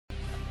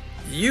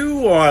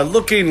You are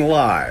looking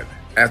live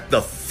at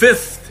the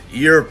Fifth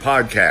Year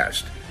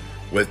Podcast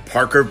with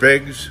Parker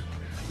Biggs,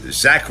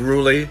 Zach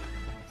Ruley,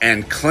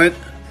 and Clint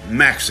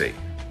Maxey.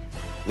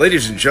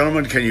 Ladies and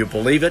gentlemen, can you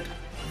believe it?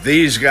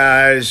 These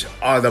guys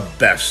are the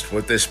best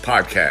with this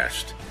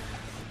podcast.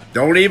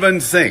 Don't even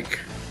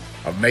think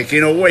of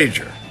making a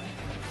wager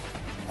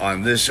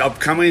on this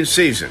upcoming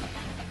season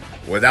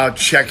without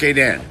checking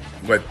in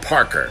with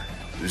Parker,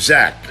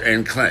 Zach,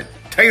 and Clint.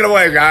 Take it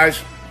away,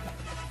 guys.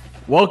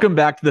 Welcome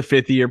back to the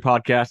Fifth Year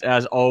Podcast.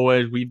 As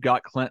always, we've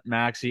got Clint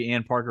Maxey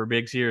and Parker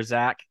Biggs here.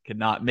 Zach could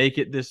not make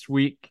it this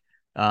week,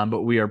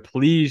 but we are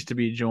pleased to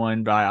be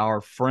joined by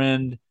our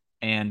friend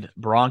and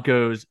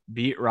Broncos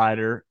beat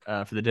writer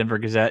for the Denver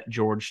Gazette,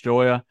 George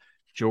Stoia.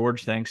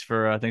 George, thanks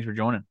for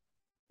joining.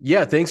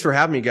 Yeah, thanks for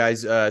having me,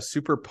 guys.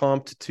 Super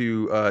pumped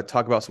to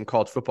talk about some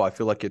college football. I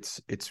feel like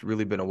it's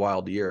really been a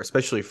wild year,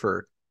 especially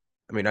for.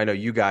 I mean, I know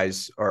you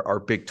guys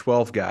are Big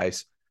 12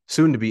 guys,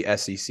 soon to be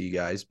SEC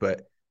guys,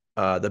 but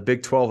the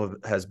Big 12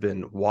 has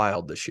been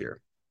wild this year.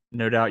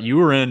 No doubt. You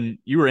were in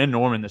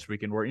Norman this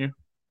weekend, weren't you?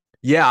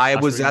 Yeah, I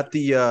was at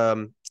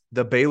the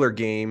Baylor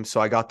game, so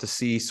I got to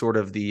see sort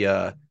of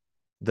the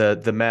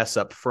mess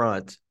up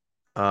front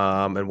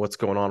and what's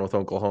going on with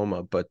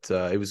Oklahoma. But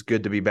it was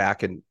good to be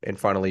back and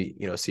finally,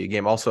 see a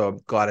game. Also, I'm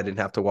glad I didn't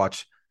have to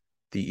watch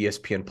the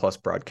ESPN Plus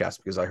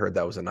broadcast because I heard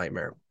that was a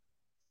nightmare.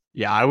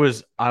 Yeah, I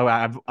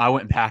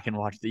went back and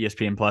watched the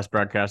ESPN Plus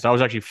broadcast. I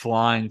was actually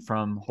flying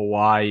from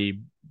Hawaii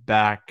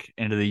back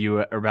into the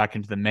U.S. or back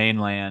into the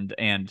mainland,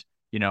 and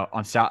it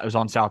was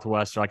on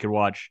Southwest, so I could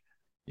watch.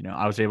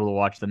 I was able to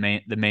watch the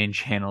main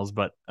channels,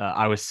 but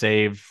I was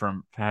saved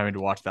from having to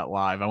watch that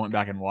live. I went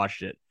back and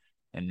watched it,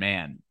 and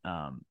man,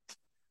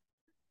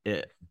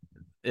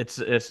 it's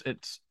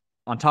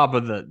on top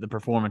of the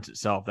performance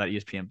itself. That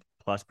ESPN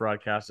Plus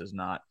broadcast is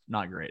not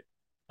great.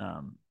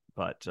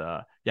 But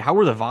how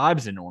were the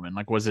vibes in Norman?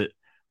 Like,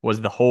 was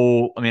the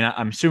whole? I mean,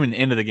 I'm assuming the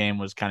end of the game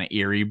was kind of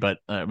eerie, but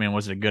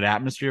was it a good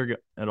atmosphere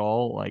at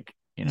all? Like,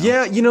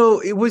 Yeah,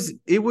 it was.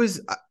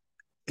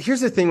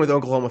 Here's the thing with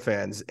Oklahoma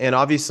fans, and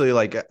obviously,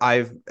 like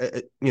I've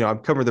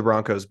covered the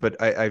Broncos,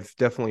 but I've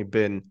definitely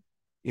been,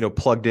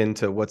 plugged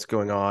into what's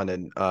going on,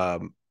 and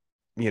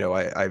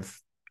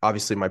I've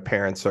obviously my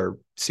parents are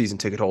season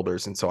ticket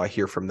holders, and so I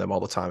hear from them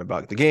all the time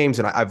about the games,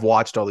 and I've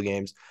watched all the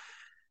games.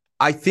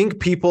 I think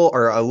people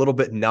are a little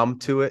bit numb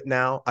to it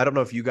now. I don't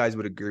know if you guys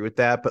would agree with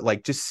that, but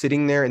like just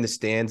sitting there in the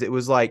stands, it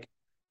was like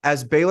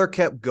as Baylor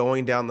kept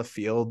going down the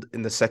field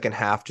in the second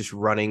half, just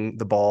running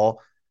the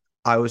ball,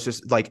 I was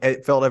just like,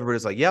 it felt everybody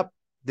was like, yep,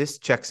 this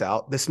checks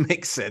out. This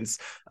makes sense.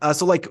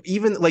 So like,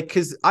 even like,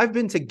 cause I've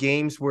been to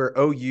games where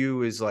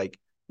OU is like,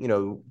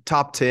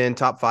 top 10,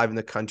 top 5 in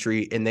the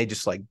country, and they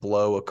just like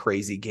blow a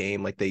crazy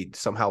game. Like they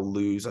somehow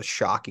lose a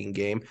shocking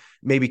game.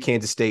 Maybe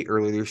Kansas State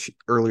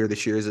earlier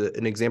this year is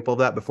an example of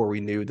that before we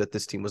knew that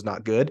this team was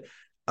not good.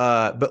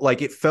 But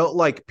like, it felt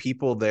like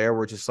people there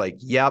were just like,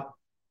 yep,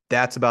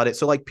 that's about it.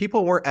 So like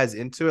people weren't as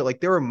into it. Like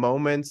there were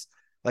moments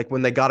like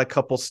when they got a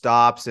couple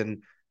stops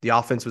and the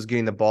offense was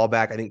getting the ball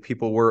back, I think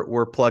people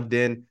were plugged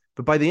in.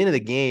 But by the end of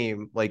the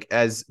game, like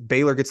as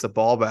Baylor gets the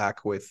ball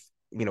back with,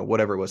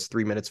 whatever it was,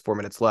 4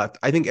 minutes left,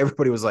 I think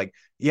everybody was like,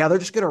 yeah, they're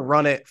just going to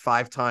run it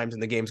 5 times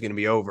and the game's going to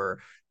be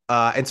over.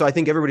 And so I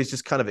think everybody's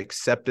just kind of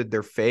accepted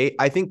their fate.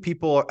 I think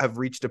people have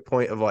reached a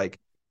point of like,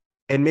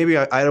 and maybe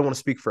I don't want to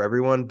speak for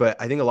everyone, but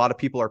I think a lot of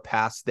people are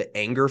past the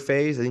anger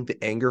phase. I think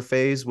the anger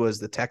phase was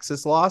the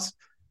Texas loss.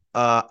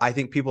 I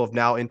think people have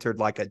now entered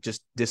like a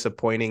just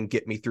disappointing,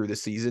 get me through the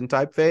season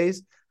type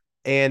phase.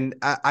 And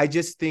I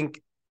just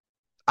think,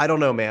 I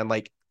don't know, man,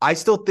 like I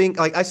still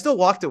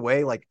walked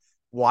away like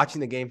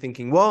watching the game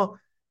thinking, well,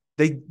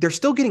 they're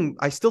still getting,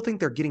 I still think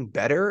they're getting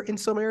better in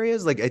some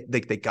areas. Like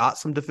they got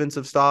some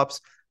defensive stops.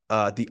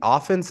 The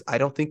offense, I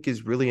don't think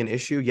is really an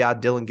issue. Yeah,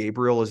 Dylan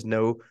Gabriel is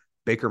no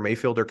Baker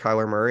Mayfield or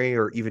Kyler Murray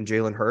or even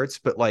Jalen Hurts,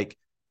 but like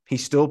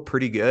he's still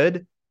pretty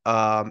good.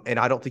 And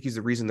I don't think he's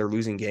the reason they're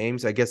losing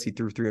games. I guess he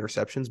threw 3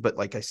 interceptions, but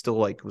like I still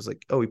like was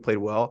like, oh, he played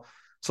well.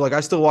 So like I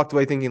still walked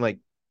away thinking like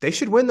they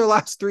should win their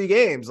last 3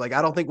 games. Like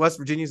I don't think West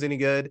Virginia's any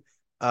good.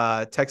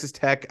 Texas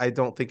Tech, I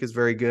don't think is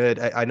very good.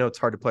 I know it's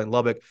hard to play in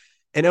Lubbock.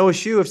 And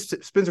OSU,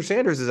 if Spencer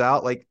Sanders is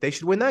out, like they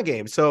should win that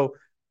game. So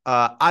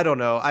I don't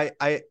know.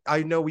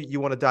 I know you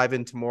want to dive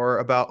into more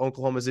about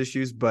Oklahoma's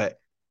issues,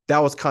 but that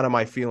was kind of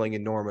my feeling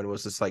in Norman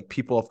was just like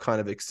people have kind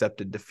of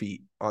accepted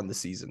defeat on the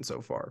season so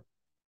far.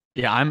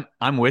 Yeah,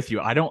 I'm with you.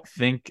 I don't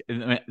think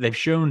they've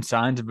shown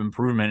signs of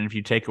improvement. And if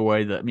you take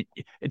away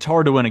it's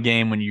hard to win a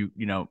game when you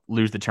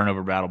lose the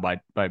turnover battle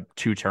by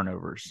 2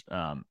 turnovers.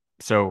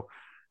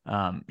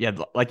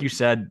 Like you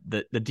said,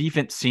 the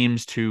defense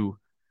seems to,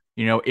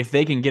 if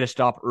they can get a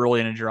stop early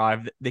in a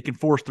drive, they can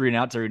force 3 and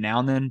outs every now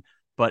and then.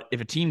 But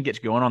if a team gets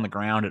going on the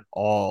ground at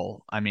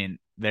all, I mean,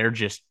 they're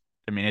just,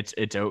 it's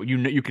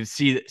you can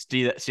see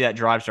that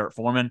drive start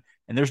forming,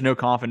 and there's no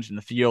confidence in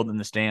the field and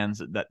the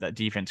stands that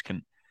defense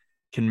can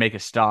make a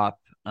stop.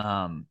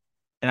 And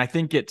I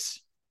think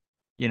it's,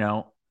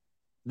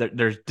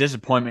 there's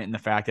disappointment in the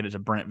fact that it's a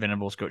Brent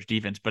Venables coach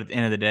defense, but at the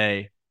end of the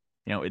day,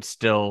 it's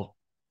still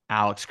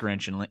Alex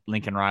Grinch and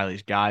Lincoln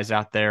Riley's guys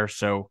out there.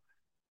 So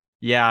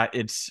yeah,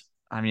 it's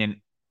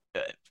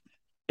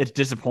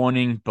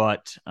disappointing,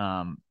 but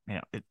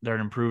they're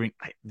an improving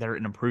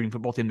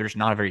football team. They're just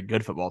not a very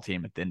good football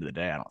team at the end of the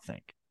day, I don't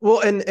think. Well,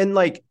 and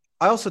like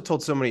I also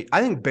told somebody,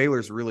 I think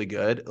Baylor's really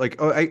good.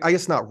 Like, I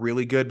guess not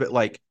really good, but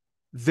like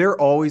they're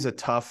always a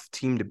tough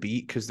team to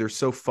beat because they're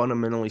so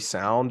fundamentally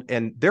sound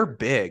and they're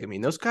big. I mean,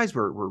 those guys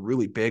were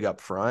really big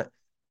up front.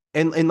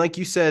 And like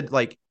you said,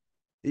 like,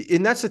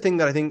 and that's the thing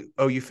that I think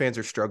OU fans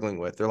are struggling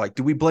with. They're like,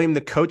 do we blame the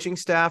coaching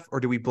staff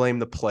or do we blame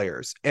the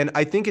players? And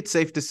I think it's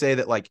safe to say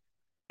that like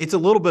it's a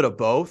little bit of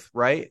both,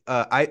 right?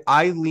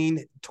 I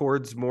lean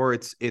towards more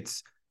it's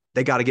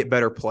they got to get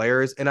better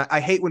players, and I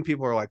hate when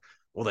people are like,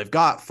 well, they've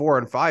got 4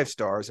 and 5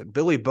 stars and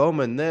Billy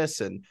Bowman this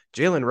and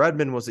Jalen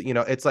Redmond was,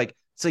 it's like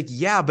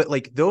yeah, but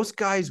like those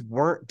guys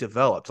weren't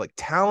developed. Like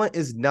talent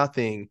is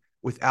nothing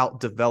without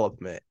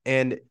development,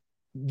 and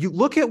you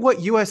look at what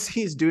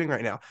USC is doing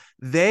right now.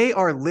 They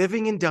are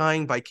living and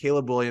dying by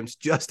Caleb Williams,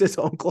 just as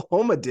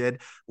Oklahoma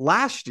did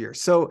last year.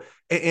 So,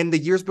 and the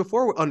years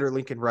before under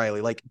Lincoln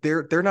Riley, like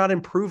they're not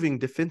improving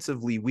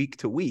defensively week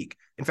to week.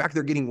 In fact,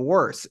 they're getting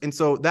worse. And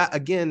so that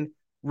again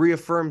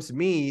reaffirms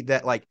me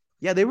that like,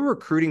 yeah, they were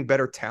recruiting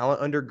better talent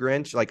under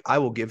Grinch. Like I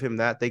will give him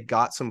that. They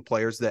got some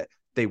players that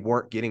they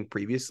weren't getting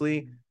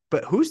previously,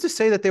 but who's to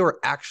say that they were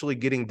actually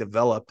getting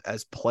developed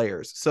as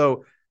players?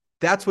 So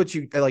that's what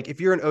you like. If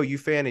you're an OU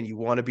fan and you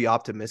want to be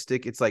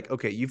optimistic, it's like,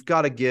 okay, you've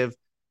got to give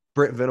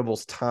Brent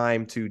Venables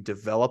time to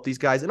develop these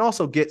guys and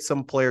also get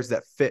some players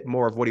that fit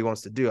more of what he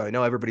wants to do. I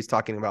know everybody's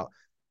talking about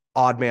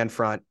odd man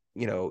front,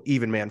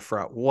 even man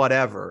front,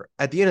 whatever.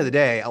 At the end of the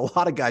day, a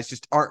lot of guys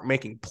just aren't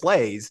making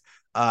plays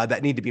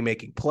that need to be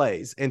making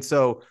plays. And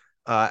so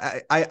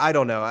I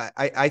don't know.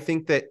 I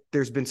think that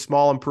there's been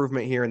small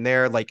improvement here and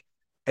there. Like,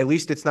 at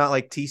least it's not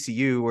like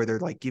TCU where they're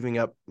like giving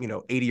up,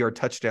 80-yard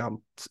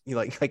touchdown,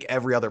 like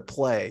every other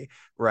play,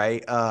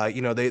 right?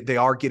 They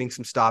are getting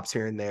some stops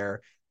here and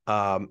there.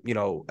 I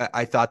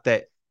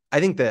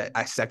think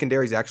that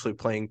secondary is actually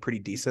playing pretty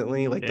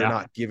decently. Like they're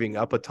not giving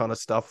up a ton of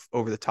stuff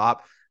over the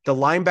top. The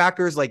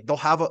linebackers, like they'll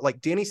have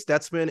like Danny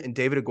Stutzman and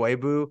David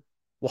Agwebu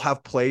will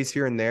have plays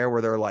here and there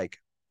where they're like,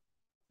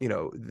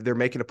 they're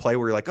making a play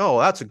where you're like, oh,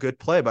 that's a good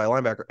play by a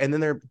linebacker. And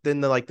then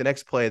the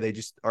next play, they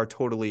just are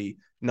totally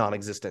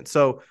non-existent.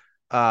 So,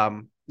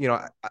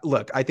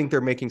 look, I think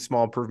they're making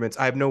small improvements.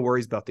 I have no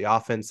worries about the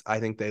offense. I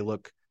think they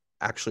look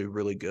actually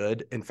really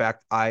good. In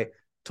fact, I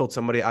told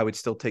somebody I would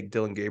still take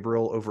Dylan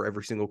Gabriel over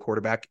every single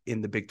quarterback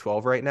in the Big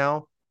 12 right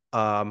now.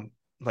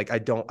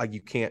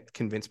 You can't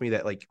convince me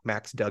that like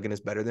Max Duggan is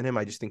better than him.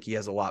 I just think he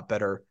has a lot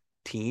better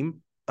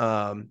team.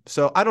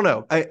 So I don't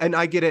know.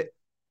 I get it.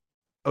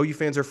 OU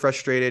fans are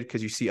frustrated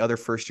because you see other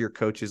first-year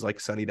coaches like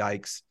Sonny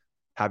Dykes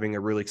having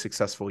a really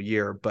successful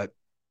year, but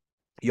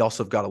you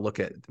also have got to look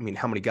at,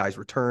 how many guys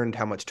returned,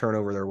 how much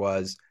turnover there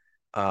was.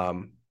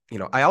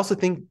 I also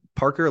think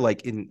Parker,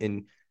 like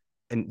and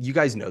you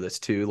guys know this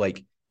too,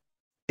 like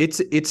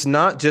it's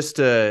not just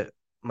a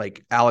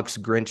like Alex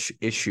Grinch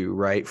issue,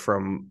 right?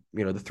 From,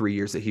 the 3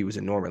 years that he was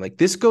in Norman. Like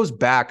this goes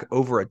back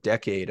over a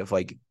decade of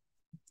like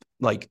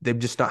them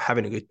just not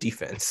having a good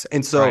defense.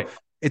 And so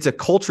It's a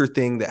culture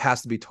thing that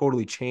has to be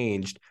totally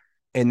changed.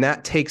 And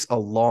that takes a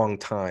long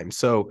time.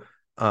 So,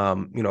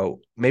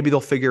 maybe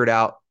they'll figure it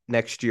out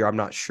next year. I'm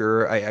not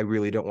sure. I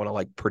really don't want to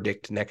like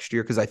predict next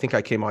year because I think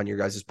I came on your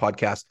guys'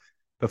 podcast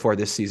before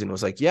this season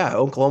was like, yeah,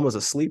 Oklahoma's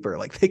a sleeper.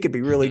 Like they could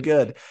be really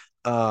good.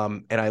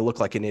 And I look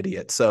like an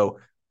idiot. So,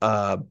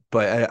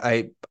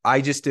 but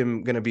I just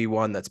am going to be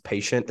one that's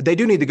patient. They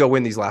do need to go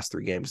win these last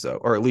 3 games though,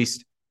 or at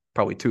least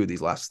probably 2 of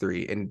these last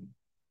 3 and,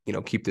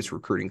 keep this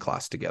recruiting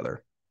class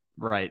together.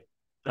 Right.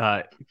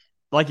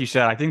 Like you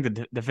said, I think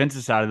the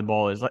defensive side of the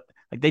ball is like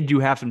they do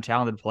have some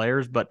talented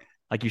players, but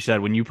like you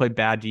said, when you play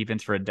bad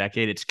defense for a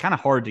decade, it's kind of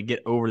hard to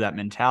get over that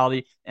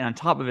mentality. And on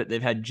top of it,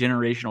 they've had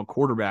generational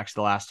quarterbacks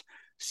the last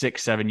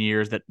 6-7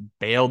 years that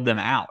bailed them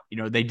out.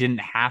 They didn't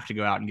have to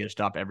go out and get a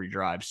stop every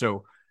drive.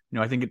 So,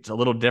 I think it's a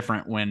little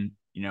different when,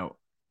 the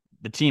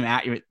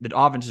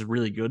offense is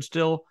really good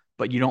still,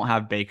 but you don't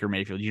have Baker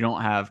Mayfield. You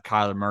don't have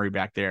Kyler Murray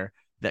back there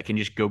that can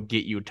just go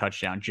get you a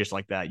touchdown just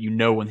like that.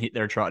 When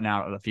they're trotting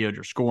out of the field,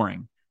 you're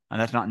scoring.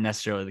 And that's not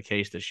necessarily the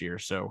case this year.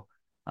 So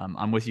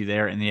I'm with you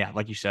there. And yeah,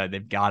 like you said,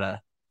 they've got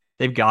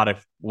to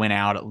win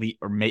out at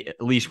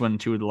least win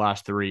 2 of the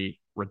last 3,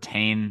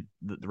 retain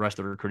the rest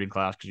of the recruiting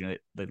class because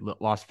they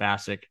lost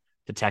Fasick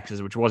to Texas,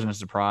 which wasn't a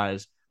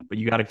surprise. But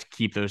you got to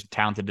keep those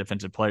talented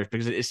defensive players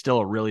because it's still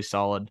a really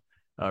solid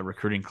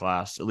recruiting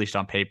class, at least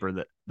on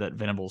paper that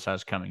Venables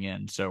has coming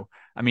in. So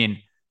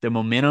the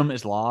momentum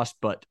is lost,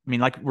 but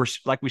like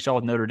we saw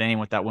with Notre Dame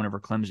with that win over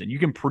Clemson, you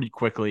can pretty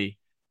quickly,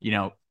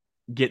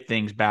 get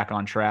things back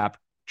on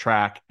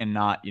track and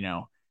not,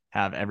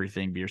 have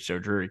everything be so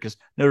dreary. Because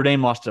Notre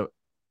Dame lost to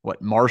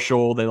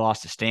Marshall, they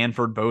lost to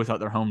Stanford, both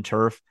at their home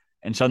turf,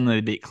 and suddenly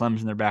they beat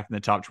Clemson. They're back in the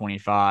top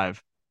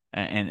 25,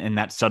 and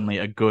that's suddenly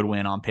a good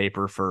win on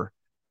paper for,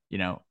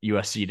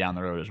 USC down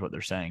the road is what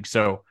they're saying.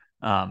 So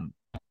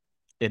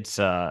it's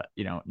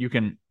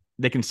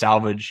they can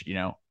salvage,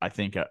 I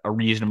think a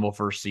reasonable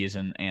first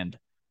season and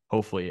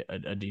hopefully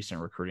a decent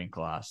recruiting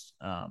class.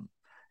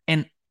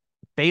 And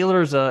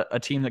Baylor's a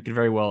team that could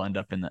very well end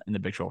up in the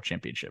Big 12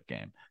 championship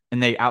game,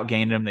 and they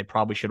outgained them. They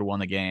probably should have won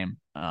the game.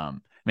 I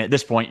mean, at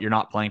this point, you're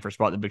not playing for a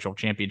spot in the Big 12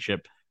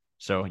 championship,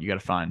 so you got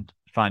to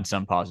find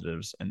some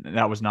positives. And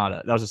that was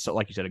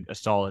like you said, a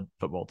solid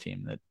football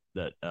team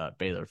that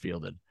Baylor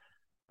fielded.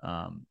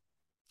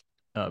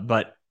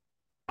 But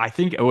I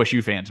think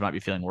OSU fans might be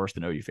feeling worse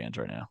than OU fans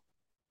right now.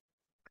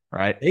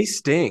 Right? They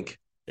stink.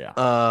 Yeah.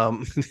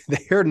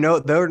 They're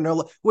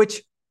no,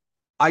 which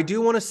I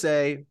do want to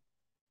say,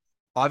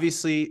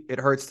 obviously it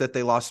hurts that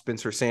they lost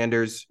Spencer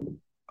Sanders.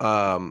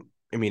 I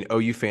mean,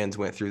 OU fans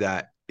went through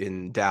that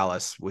in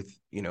Dallas with,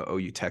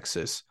 OU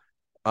Texas.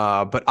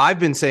 But I've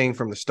been saying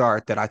from the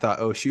start that I thought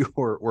OSU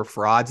were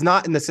frauds,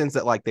 not in the sense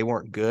that like they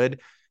weren't good,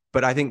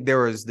 but I think there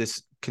was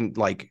this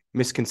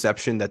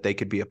misconception that they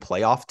could be a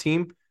playoff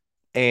team.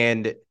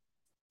 And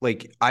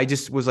like, I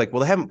just was like, well,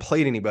 they haven't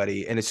played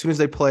anybody. And as soon as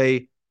they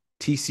play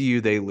TCU,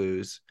 they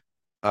lose.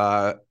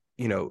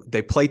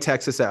 They play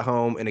Texas at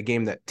home in a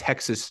game that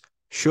Texas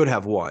should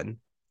have won.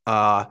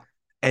 And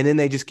then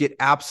they just get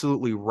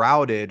absolutely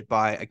routed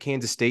by a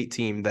Kansas State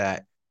team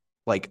that,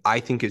 like, I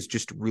think is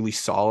just really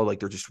solid. Like,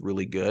 they're just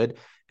really good.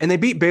 And they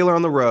beat Baylor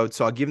on the road,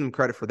 so I'll give them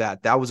credit for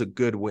that. That was a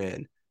good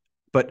win.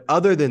 But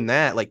other than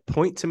that, like,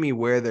 point to me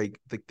where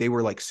they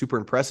were like super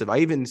impressive. I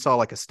even saw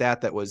like a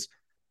stat that was,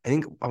 I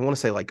want to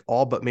say like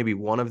all but maybe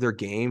one of their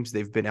games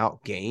they've been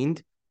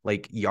outgained,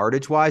 like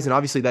yardage wise. And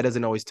obviously that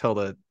doesn't always tell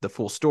the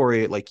full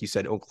story. Like you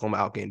said, Oklahoma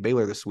outgained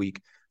Baylor this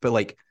week, but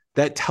like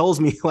that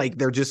tells me like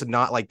they're just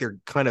not, like they're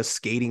kind of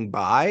skating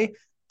by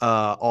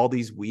all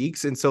these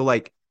weeks. And so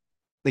like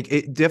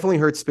it definitely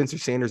hurts Spencer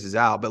Sanders is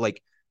out, but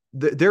like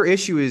their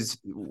issue is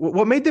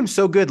what made them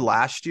so good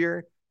last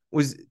year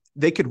was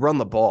they could run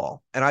the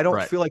ball. And I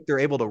don't feel like they're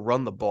able to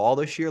run the ball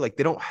this year. Like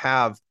they don't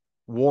have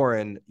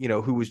Warren,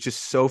 who was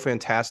just so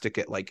fantastic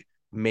at like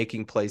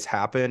making plays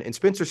happen. And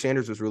Spencer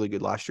Sanders was really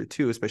good last year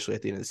too, especially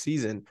at the end of the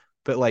season.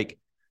 But like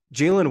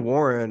Jalen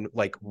Warren,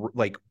 like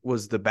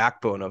was the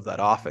backbone of that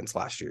offense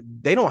last year.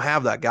 They don't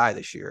have that guy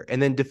this year.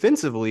 And then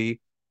defensively,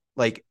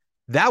 like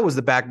that was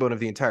the backbone of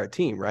the entire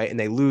team, right? And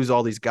they lose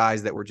all these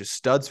guys that were just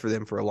studs for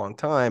them for a long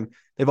time.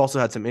 They've also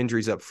had some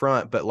injuries up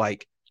front, but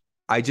like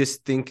I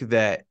just think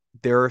that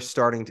they're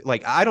starting to,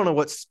 like, I don't know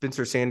what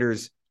Spencer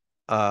Sanders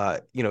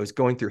is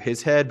going through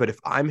his head, but if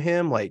I'm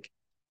him, like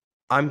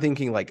I'm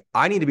thinking like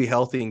I need to be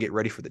healthy and get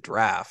ready for the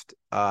draft.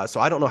 So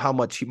I don't know how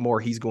much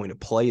more he's going to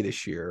play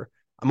this year.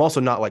 I'm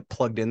also not like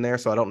plugged in there,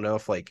 so I don't know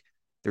if like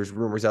there's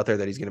rumors out there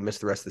that he's going to miss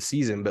the rest of the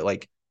season. But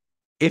like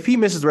if he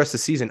misses the rest of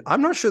the season,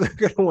 I'm not sure they're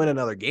going to win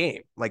another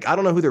game. Like I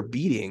don't know who they're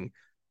beating.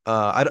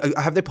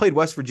 Have they played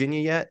West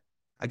Virginia yet?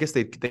 I guess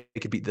they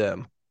could beat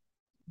them,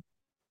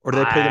 or do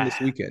they play them this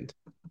weekend?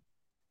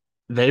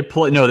 They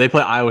play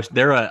Iowa.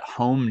 They're a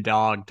home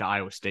dog to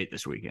Iowa State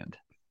this weekend.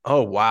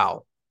 Oh,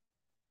 wow.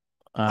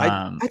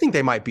 I think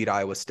they might beat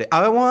Iowa State.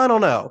 I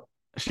don't know.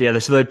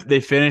 So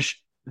they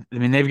finish. I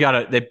mean,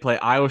 they play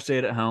Iowa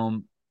State at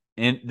home,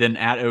 and then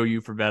at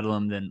OU for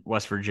Bedlam, then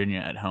West Virginia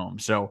at home.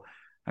 So,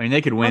 I mean,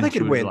 they could win. They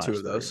could win two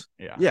of those.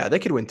 Yeah, they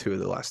could win two of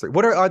the last three.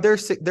 What are they're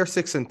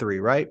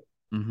 6-3, right?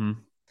 Mm-hmm.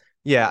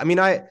 Yeah, I mean,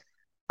 I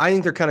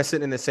think they're kind of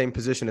sitting in the same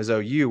position as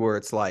OU, where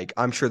it's like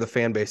I'm sure the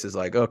fan base is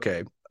like,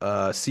 okay,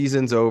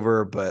 season's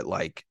over, but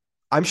like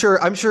I'm sure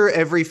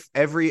every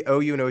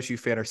OU and OSU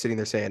fan are sitting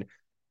there saying,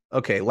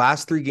 okay,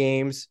 last three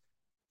games,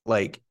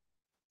 like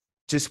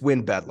just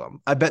win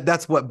Bedlam. I bet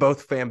that's what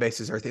both fan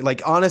bases are thinking.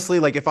 Like honestly,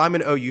 like if I'm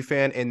an OU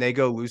fan and they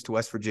go lose to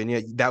West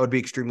Virginia, that would be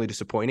extremely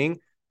disappointing.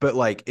 But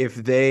like if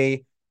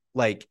they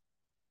like,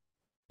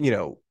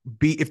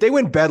 if they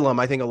win Bedlam,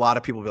 I think a lot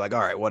of people will be like,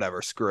 all right,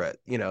 whatever, screw it.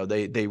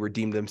 They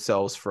redeemed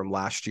themselves from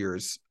last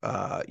year's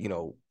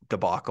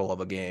debacle of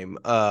a game.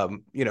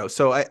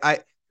 So I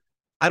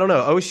don't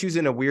know. OSU's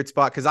in a weird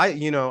spot because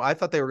I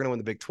thought they were going to win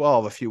the Big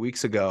 12 a few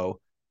weeks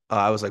ago.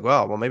 I was like,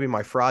 well, maybe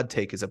my fraud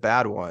take is a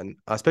bad one,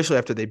 especially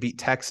after they beat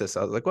Texas.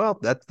 I was like, well,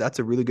 that's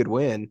a really good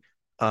win.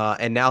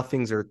 And now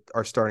things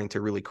are starting to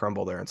really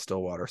crumble there in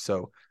Stillwater.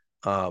 So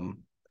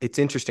it's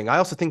interesting. I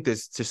also think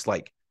there's just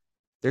like,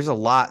 there's a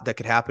lot that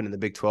could happen in the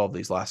Big 12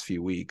 these last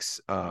few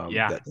weeks.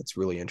 That's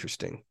really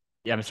interesting.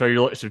 Yeah. So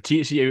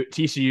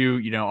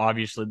TCU,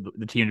 obviously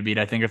the team to beat.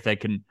 I think if they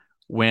can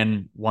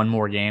win one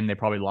more game, they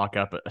probably lock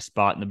up a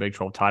spot in the Big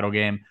 12 title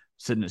game,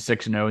 sitting at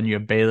 6-0, and you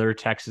have Baylor,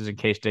 Texas, and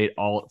K-State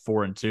all at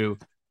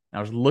 4-2. I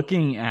was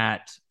looking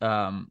at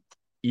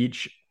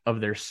each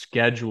of their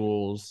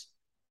schedules,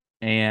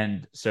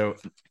 and so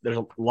there's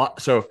a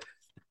lot. So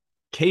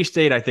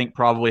K-State, I think,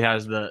 probably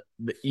has the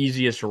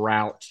easiest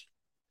route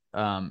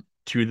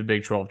to the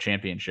Big 12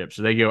 championship.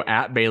 So they go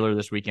at Baylor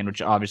this weekend,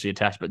 which obviously a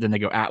test, but then they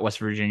go at West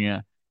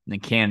Virginia, and then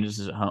Kansas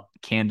is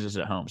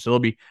at home. So they'll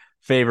be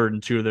favored in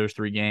two of those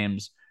three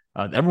games.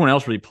 Everyone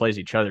else really plays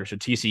each other. So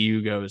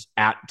TCU goes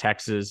at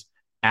Texas,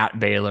 at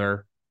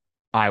Baylor,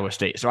 Iowa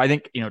State. So I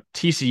think,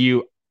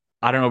 TCU,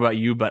 I don't know about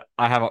you, but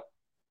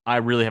I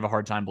really have a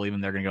hard time believing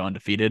they're going to go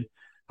undefeated.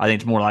 I think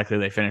it's more likely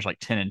they finish like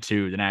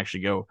 10-2 than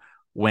actually go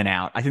win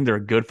out. I think they're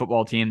a good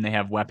football team. They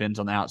have weapons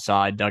on the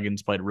outside.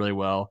 Duggan's played really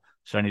well.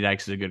 Sonny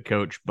Dykes is a good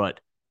coach,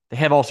 but they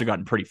have also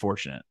gotten pretty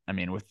fortunate. I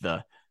mean, with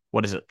the,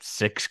 what is it,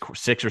 six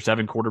or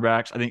seven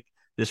quarterbacks? I think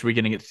this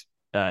weekend against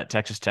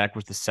Texas Tech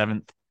was the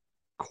seventh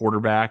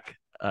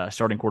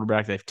starting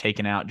quarterback they've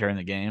taken out during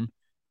the game.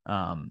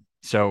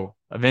 So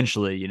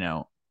eventually,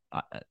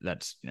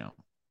 that's,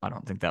 I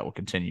don't think that will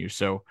continue.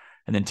 So,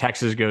 and then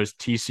Texas goes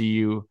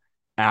TCU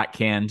at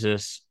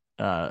Kansas,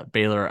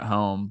 Baylor at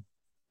home.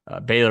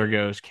 Baylor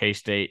goes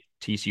K-State,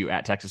 TCU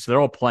at Texas. So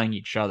they're all playing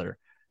each other.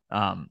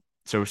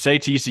 So say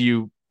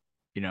TCU,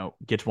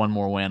 gets one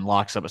more win,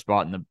 locks up a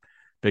spot in the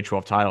Big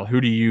 12 title. If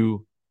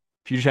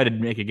you just had to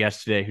make a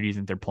guess today, who do you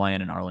think they're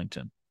playing in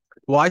Arlington?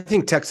 Well, I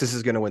think Texas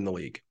is going to win the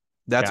league.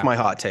 That's my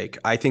hot take.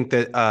 I think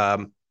that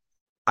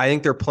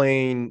they're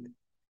playing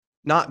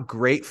not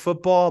great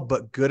football,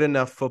 but good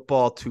enough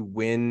football to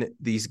win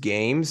these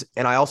games.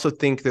 And I also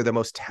think they're the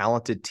most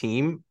talented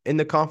team in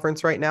the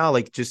conference right now.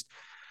 Like, just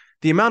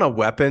the amount of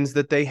weapons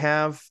that they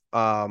have,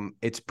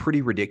 it's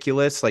pretty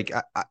ridiculous. Like,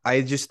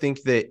 I just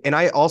think that, and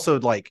I also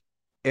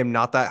am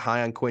not that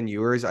high on Quinn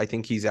Ewers. I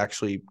think he's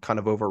actually kind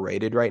of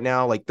overrated right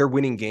now. Like, they're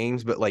winning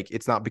games, but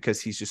it's not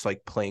because he's just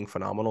playing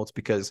phenomenal. It's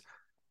because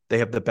they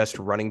have the best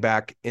running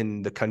back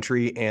in the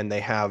country, and they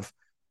have,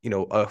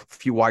 a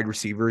few wide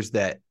receivers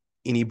that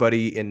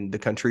anybody in the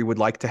country would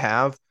like to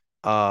have.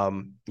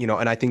 And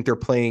I think they're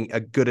playing a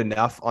good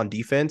enough on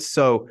defense.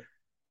 So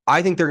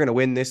I think they're going to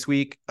win this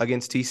week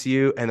against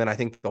TCU, and then I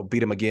think they'll beat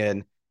them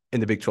again in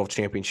the Big 12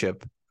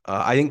 championship.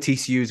 I think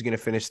TCU is going to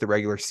finish the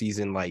regular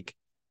season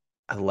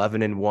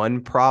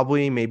 11-1,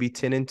 probably maybe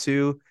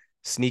 10-2,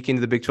 sneak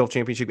into the Big 12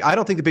 championship. I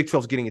don't think the Big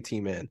 12 is getting a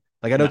team in.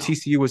 I know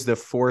TCU was the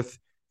fourth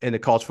in the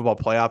college football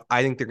playoff.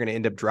 I think they're going to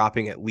end up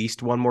dropping at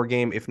least one more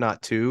game, if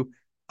not two.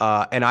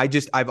 And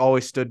I've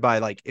always stood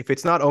by, if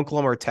it's not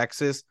Oklahoma or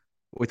Texas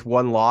with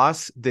one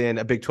loss, then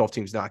a Big 12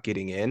 team's not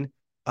getting in.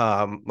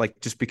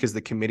 Just because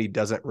the committee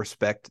doesn't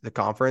respect the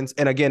conference.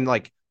 And again,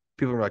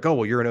 people are like, oh,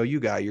 well, you're an OU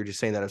guy, you're just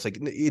saying that.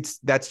 It's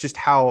that's just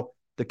how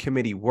the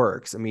committee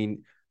works. I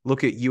mean,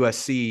 look at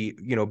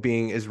USC,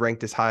 being as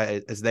ranked as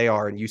high as they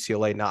are, and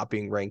UCLA not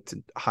being ranked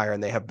higher,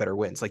 and they have better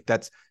wins.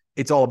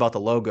 It's all about the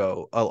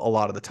logo a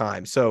lot of the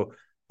time. So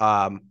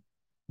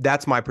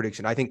that's my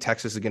prediction. I think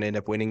Texas is going to end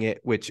up winning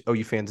it, which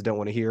OU fans don't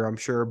want to hear, I'm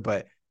sure,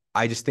 but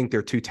I just think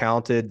they're too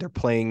talented. They're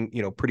playing,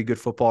 pretty good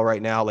football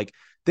right now.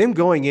 Them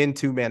going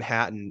into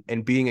Manhattan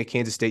and being a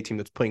Kansas State team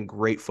that's playing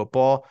great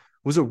football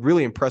was a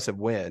really impressive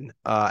win.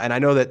 And I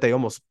know that they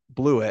almost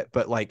blew it,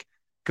 but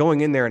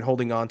going in there and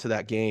holding on to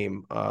that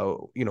game,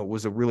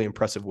 was a really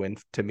impressive win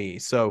to me.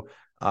 So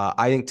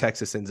I think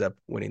Texas ends up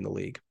winning the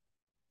league.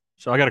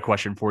 So I got a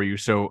question for you.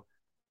 So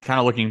kind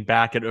of looking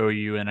back at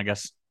OU and I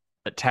guess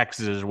at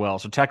Texas as well.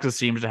 So Texas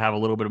seems to have a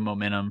little bit of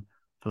momentum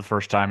for the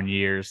first time in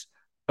years.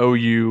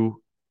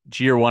 OU,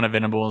 year one of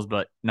Venables,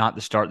 but not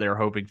the start they were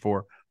hoping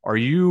for.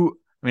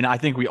 I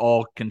think we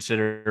all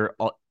consider,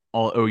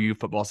 all OU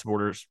football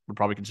supporters would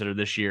probably consider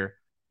this year,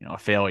 a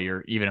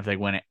failure, even if they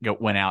went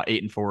out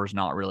 8-4 is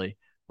not really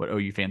what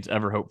OU fans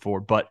ever hope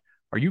for. But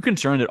are you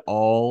concerned at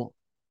all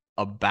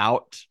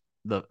about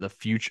the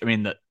future? I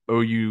mean, the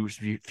OU's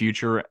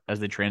future as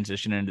they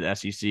transition into the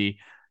SEC,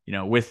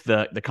 with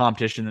the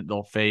competition that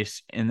they'll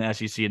face in the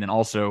SEC, and then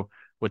also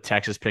with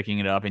Texas picking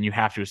it up, and you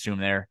have to assume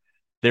they're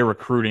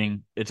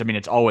recruiting.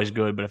 It's always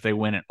good, but if they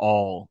win it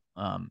all,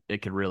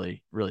 it could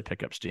really, really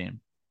pick up steam.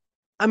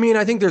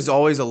 I think there's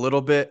always a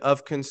little bit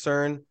of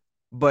concern,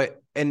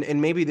 but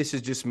and maybe this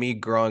is just me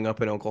growing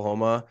up in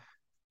Oklahoma,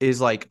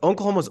 is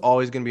Oklahoma's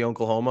always going to be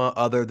Oklahoma,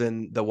 other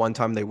than the one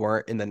time they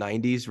weren't in the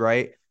 90s,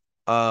 right?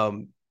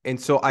 And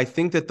so I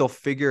think that they'll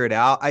figure it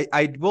out.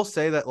 I will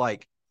say that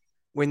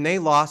when they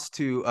lost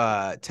to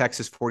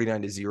Texas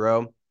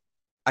 49-0,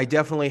 I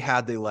definitely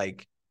had the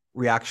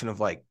reaction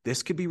of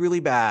this could be really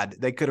bad.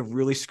 They could have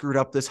really screwed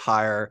up this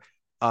hire.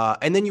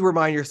 And then you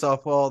remind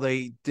yourself, well,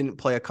 they didn't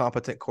play a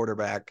competent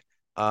quarterback.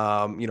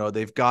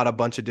 They've got a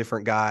bunch of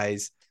different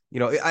guys.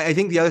 I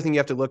think the other thing you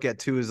have to look at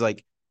too is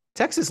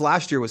Texas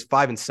last year was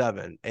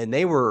 5-7, and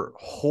they were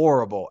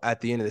horrible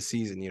at the end of the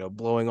season,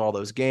 blowing all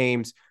those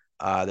games.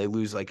 They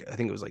lose I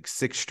think it was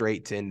 6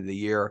 straight to end of the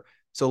year.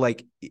 So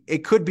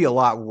it could be a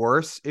lot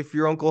worse if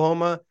you're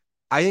Oklahoma.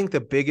 I think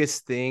the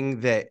biggest thing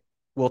that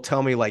will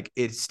tell me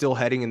it's still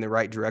heading in the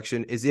right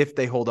direction is if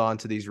they hold on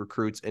to these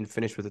recruits and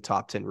finish with a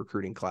top 10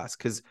 recruiting class.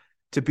 Because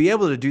to be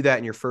able to do that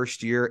in your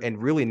first year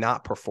and really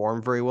not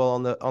perform very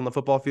well on the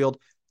football field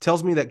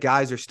tells me that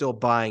guys are still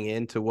buying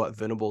into what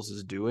Venables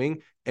is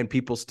doing, and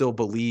people still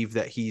believe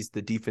that he's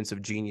the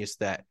defensive genius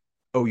that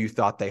OU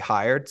thought they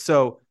hired.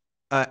 So,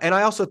 and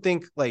I also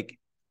think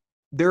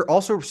they're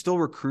also still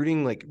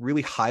recruiting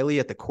really highly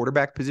at the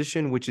quarterback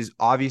position, which is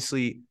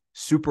obviously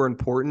super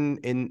important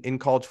in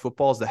college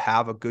football, is to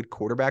have a good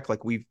quarterback.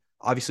 We've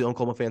obviously,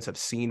 Oklahoma fans have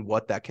seen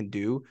what that can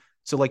do.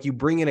 So you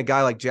bring in a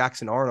guy like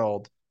Jackson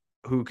Arnold,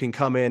 who can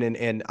come in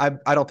and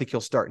I don't think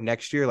he'll start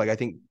next year. I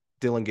think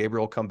Dylan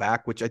Gabriel will come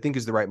back, which I think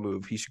is the right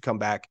move. He should come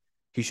back.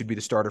 He should be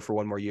the starter for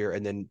one more year.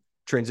 And then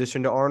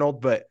transition to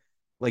Arnold, but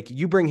like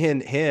you bring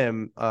in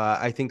him,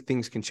 I think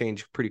things can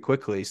change pretty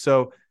quickly.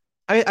 So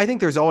I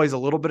think there's always a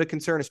little bit of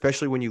concern,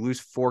 especially when you lose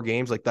 4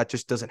 games. Like that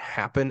just doesn't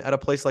happen at a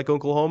place like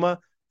Oklahoma,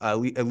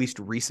 at least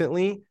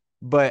recently.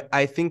 But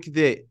I think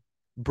that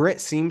Brent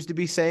seems to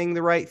be saying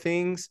the right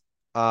things.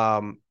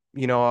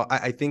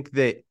 I think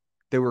that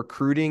the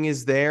recruiting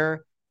is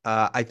there.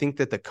 I think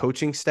that the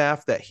coaching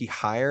staff that he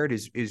hired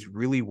is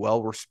really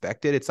well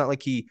respected. It's not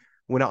like he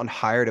went out and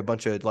hired a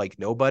bunch of like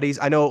nobodies.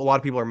 I know a lot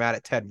of people are mad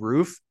at Ted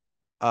Roof.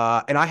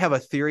 And I have a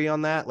theory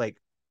on that. Like,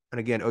 and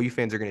again, OU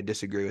fans are going to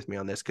disagree with me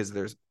on this because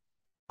there's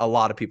a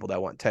lot of people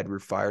that want Ted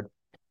Roof fired.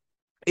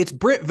 It's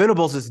Brent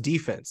Venables'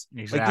 defense.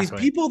 Exactly. Like these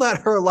people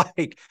that are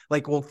like,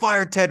 well,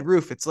 fire Ted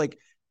Roof. It's like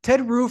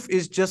Ted Roof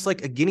is just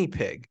like a guinea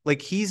pig.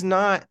 Like he's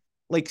not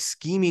like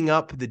scheming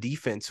up the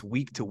defense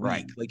week to week.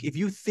 Right. Like if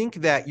you think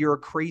that, you're a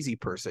crazy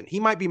person. He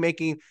might be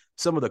making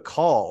some of the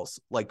calls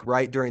like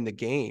right during the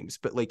games,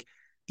 but like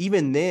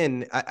even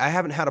then, I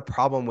haven't had a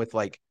problem with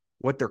like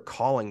what they're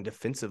calling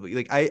defensively.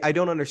 Like I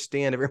don't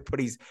understand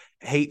everybody's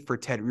hate for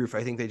Ted Roof.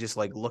 I think they just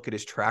like look at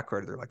his track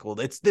record. They're like, well,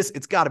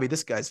 it's got to be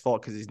this guy's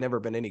fault because he's never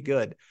been any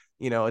good.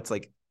 It's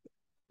like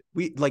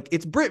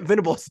it's Brent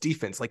Venables'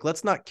 defense. Like,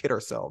 let's not kid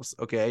ourselves.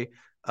 Okay.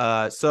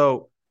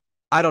 So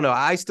I don't know.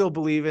 I still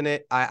believe in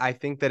it. I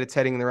think that it's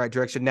heading in the right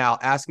direction. Now,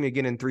 ask me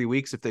again in 3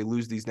 weeks if they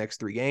lose these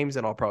next 3 games,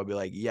 and I'll probably be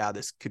like, yeah,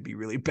 this could be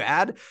really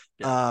bad.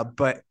 Yeah.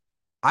 But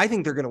I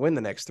think they're going to win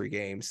the next 3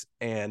 games,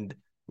 and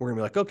we're going to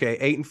be like,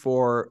 okay,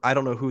 8-4. I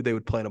don't know who they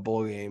would play in a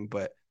bowl game,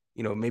 but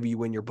maybe you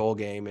win your bowl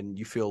game and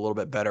you feel a little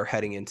bit better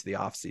heading into the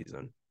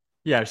offseason.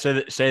 Yeah.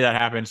 Say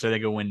that happens. So they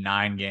go win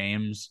 9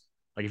 games.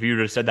 Like if you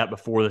would have said that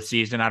before the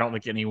season, I don't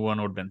think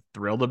anyone would have been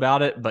thrilled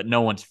about it, but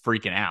no one's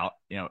freaking out,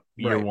 year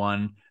right.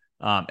 one.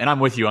 And I'm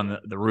with you on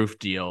the Roof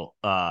deal.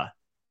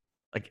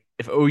 Like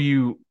if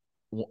OU,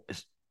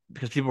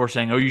 because people were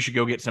saying, you should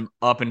go get some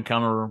up and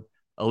comer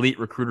elite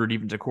recruiter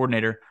defensive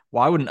coordinator.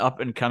 Why would an up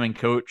and coming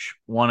coach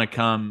want to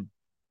come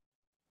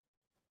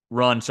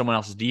run someone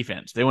else's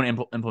defense? They want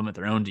to implement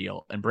their own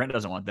deal, and Brent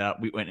doesn't want that.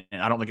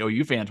 And I don't think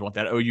OU fans want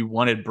that. OU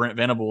wanted Brent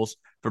Venables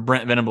for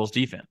Brent Venables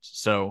defense.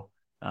 So,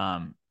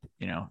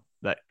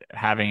 that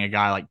having a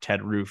guy like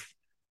Ted Roof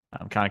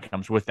kind of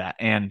comes with that.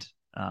 And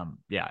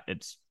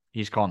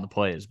he's calling the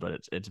plays,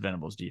 but it's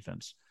Venables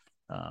defense.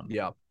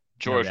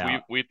 George,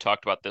 we've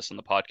talked about this on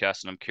the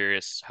podcast, and I'm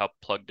curious how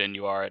plugged in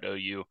you are at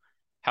OU.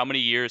 How many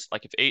years,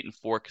 like if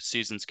 8-4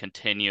 seasons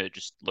continue, it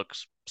just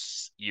looks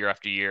year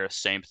after year,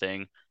 same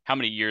thing. How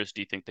many years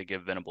do you think they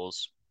give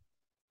Venables?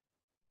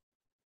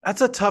 That's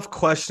a tough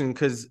question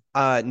because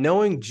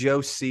knowing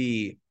Joe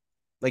C,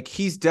 like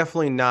he's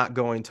definitely not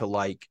going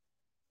to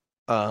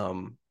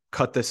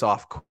cut this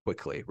off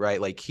quickly,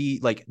 right? Like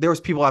there was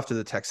people after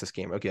the Texas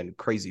game, again,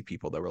 crazy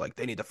people that were like,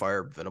 they need to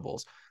fire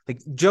Venables. Like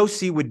Joe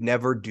C would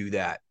never do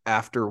that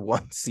after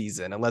one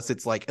season, unless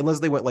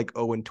they went like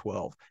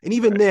 0-12. And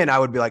even then I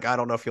would be like, I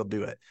don't know if he'll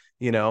do it,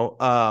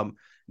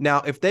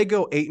 Now, if they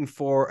go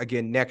 8-4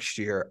 again next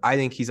year, I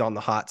think he's on the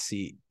hot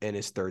seat in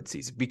his 3rd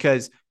season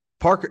because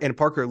Parker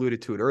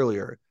alluded to it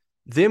earlier,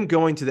 them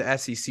going to the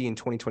SEC in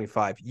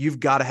 2025, you've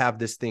got to have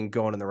this thing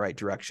going in the right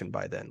direction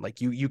by then. Like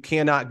you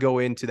cannot go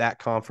into that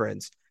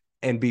conference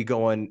and be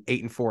going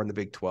 8-4 in the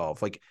Big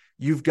 12. Like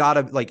you've got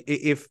to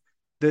if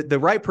the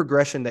right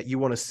progression that you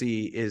want to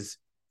see is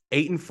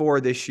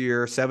 8-4 this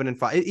year,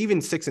 7-5, even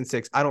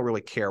 6-6. I don't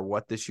really care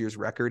what this year's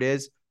record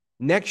is.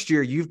 Next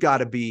year, you've got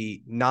to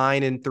be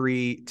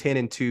 9-3,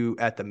 10-2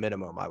 at the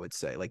minimum, I would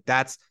say. Like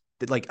that's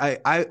like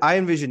I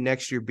envision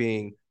next year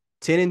being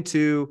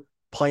 10-2,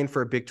 playing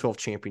for a Big 12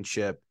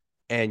 championship,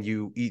 and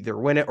you either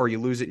win it or you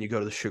lose it and you go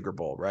to the Sugar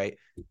Bowl, right?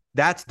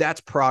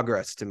 That's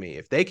progress to me.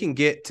 If they can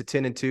get to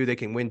 10-2, they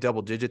can win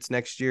double digits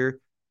next year,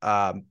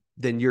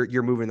 then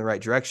you're moving in the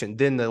right direction.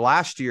 Then the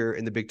last year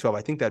in the Big 12,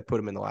 I think that put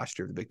them in the last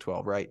year of the Big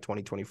 12, right?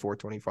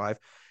 2024-25.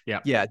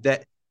 Yeah.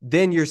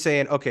 Then you're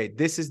saying, okay,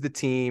 this is the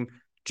team.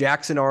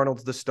 Jackson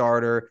Arnold's the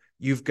starter.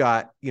 You've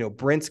got,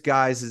 Brent's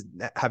guys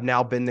have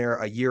now been there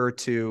a year or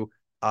two.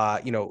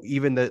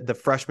 Even the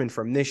freshmen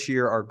from this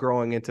year are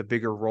growing into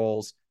bigger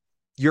roles.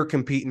 You're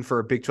competing for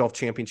a Big 12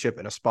 championship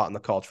and a spot in the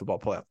college football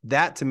playoff.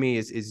 That to me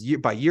is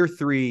by year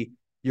 3,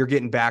 you're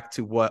getting back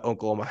to what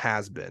Oklahoma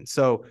has been.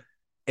 So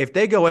if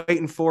they go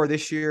 8-4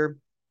 this year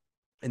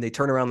and they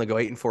turn around and they go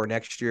 8-4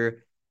 next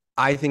year,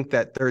 I think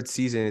that 3rd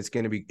season it's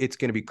going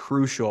to be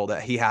crucial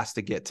that he has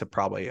to get to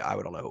probably,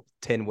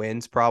 10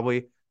 wins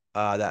probably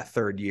that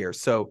 3rd year.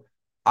 So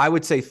I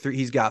would say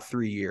he's got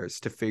 3 years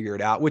to figure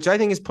it out, which I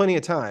think is plenty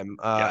of time.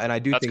 And I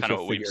do think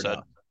he'll figure it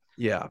out.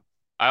 Yeah.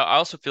 I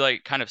also feel like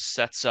it kind of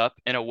sets up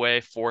in a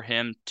way for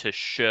him to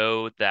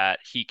show that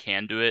he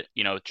can do it.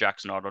 With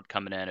Jackson Arnold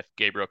coming in, if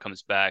Gabriel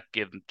comes back,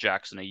 give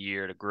Jackson a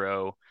year to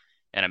grow.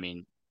 And I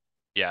mean,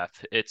 yeah,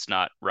 if it's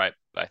not right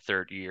by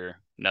 3rd year,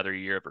 another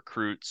year of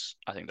recruits,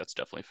 I think that's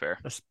definitely fair.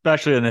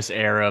 Especially in this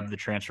era of the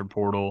transfer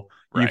portal,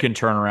 you can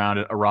turn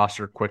around a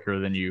roster quicker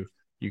than you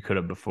could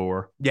have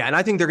before. Yeah, and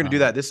I think they're going to do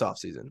that this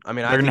offseason. I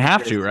mean, they're going to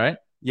have to, right?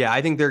 Yeah,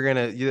 I think they're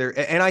going to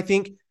and I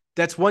think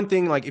that's one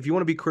thing, like if you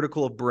want to be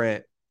critical of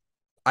Brent,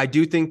 I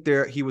do think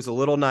he was a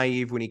little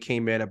naive when he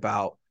came in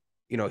about,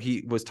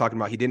 he was talking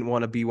about he didn't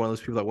want to be one of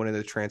those people that went into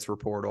the transfer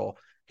portal.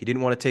 He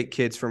didn't want to take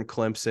kids from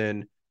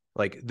Clemson,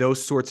 like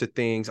those sorts of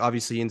things.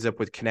 Obviously, he ends up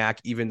with Kanak,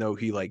 even though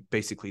he like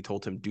basically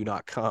told him, do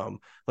not come.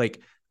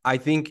 Like, I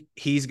think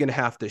he's going to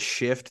have to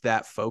shift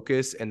that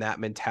focus and that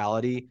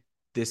mentality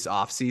this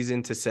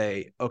offseason to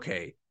say,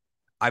 okay,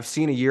 I've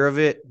seen a year of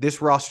it.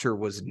 This roster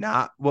was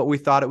not what we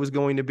thought it was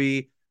going to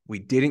be. We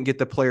didn't get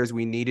the players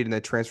we needed in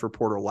the transfer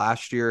portal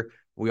last year.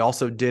 We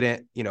also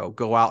didn't,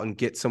 go out and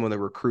get some of the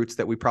recruits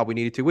that we probably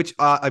needed to, which,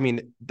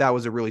 that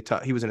was a really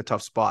tough, he was in a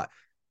tough spot,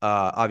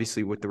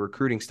 obviously with the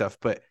recruiting stuff.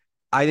 But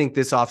I think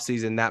this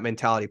offseason, that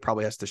mentality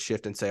probably has to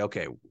shift and say,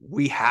 okay,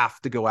 we have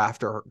to go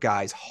after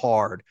guys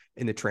hard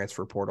in the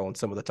transfer portal and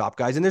some of the top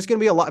guys. And there's going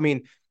to be a lot. I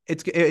mean,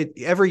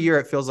 every year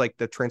it feels like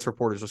the transfer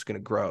portal is just going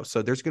to grow.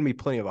 So there's going to be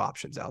plenty of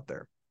options out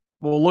there.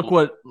 Well, look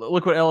what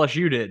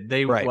LSU did.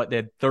 They Right. they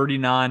had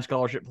 39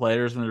 scholarship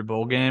players in their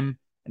bowl game.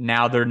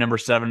 Now they're number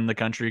 7 in the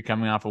country,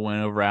 coming off a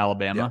win over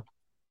Alabama. Yeah.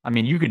 I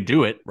mean, you can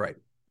do it. Right.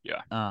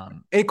 Yeah.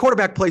 And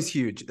quarterback plays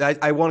huge.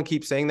 I want to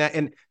keep saying that.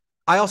 And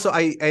I also,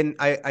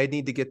 I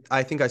need to get,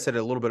 I think I said it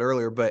a little bit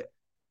earlier, but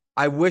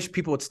I wish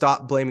people would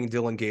stop blaming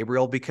Dylan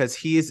Gabriel, because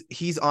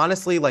he's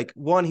honestly, like,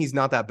 one, he's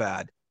not that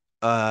bad.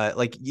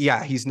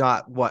 He's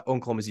not what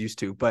Oklahoma's used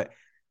to, but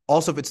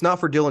also, if it's not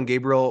for Dylan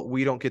Gabriel,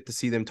 we don't get to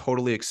see them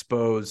totally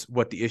expose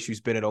what the issue's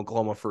been at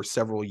Oklahoma for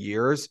several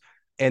years.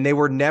 And they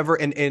were never,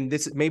 and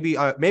this maybe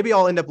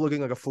I'll end up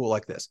looking like a fool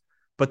like this,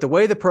 but the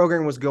way the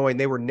program was going,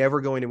 they were never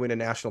going to win a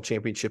national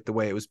championship the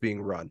way it was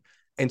being run.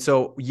 And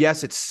so,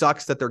 yes, it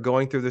sucks that they're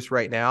going through this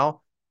right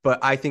now, but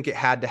I think it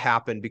had to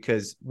happen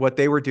because what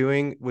they were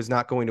doing was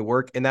not going to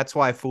work. And that's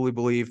why I fully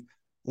believe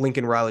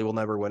Lincoln Riley will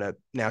never win a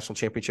national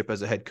championship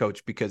as a head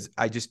coach, because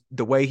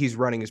the way he's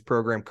running his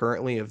program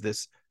currently of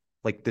this,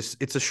 like this,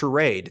 it's a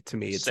charade to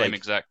me. It's same like,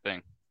 exact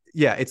thing.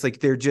 Yeah, it's like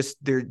they're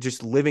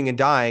just living and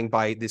dying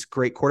by this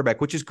great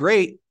quarterback, which is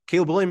great.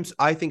 Caleb Williams,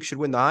 I think, should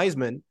win the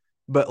Heisman,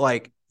 but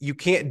like, you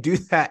can't do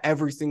that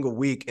every single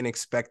week and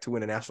expect to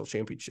win a national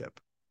championship.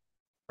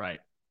 Right.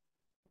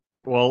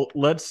 Well,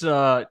 let's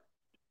kind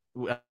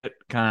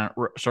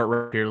of start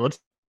right here.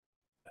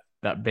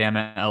 That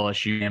Bama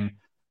LSU game.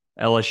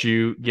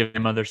 LSU give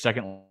them their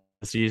second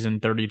season,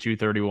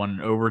 32-31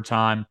 in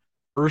overtime.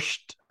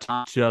 First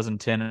time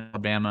 2010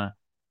 Alabama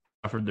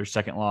suffered their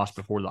second loss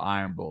before the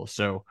Iron Bowl.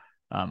 So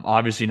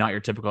obviously not your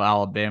typical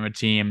Alabama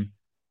team.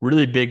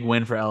 Really big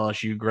win for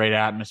LSU. Great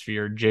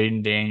atmosphere.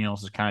 Jaden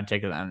Daniels has kind of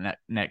taken that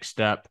next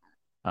step.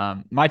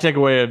 My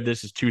takeaway of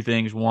this is two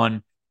things.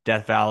 One,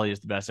 Death Valley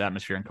is the best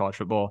atmosphere in college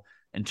football.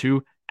 And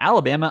two,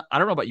 Alabama, I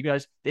don't know about you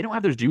guys, they don't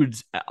have those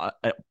dudes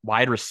at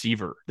wide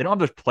receiver. They don't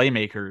have those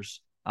playmakers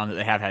that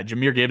they have had.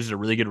 Jahmyr Gibbs is a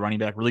really good running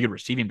back, really good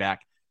receiving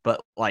back.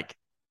 But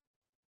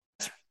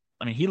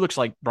he looks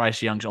like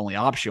Bryce Young's only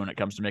option when it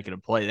comes to making a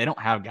play. They don't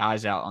have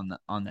guys out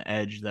on the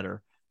edge that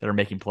are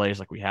making plays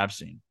like we have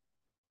seen.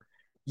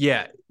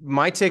 Yeah,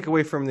 my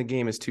takeaway from the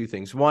game is two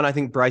things. One, I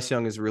think Bryce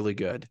Young is really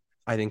good.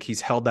 I think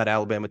he's held that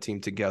Alabama team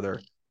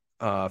together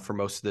for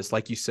most of this.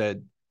 Like you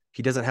said,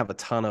 he doesn't have a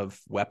ton of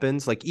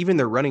weapons. Like, even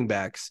their running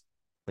backs,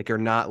 like, are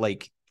not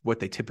like what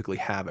they typically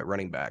have at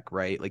running back,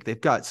 right? Like, they've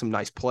got some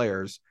nice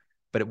players,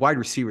 but at wide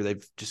receiver,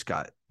 they've just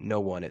got no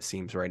one, it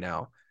seems, right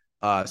now.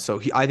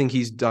 So I think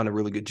he's done a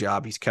really good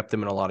job. He's kept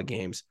them in a lot of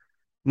games.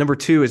 Number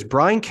two is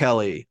Brian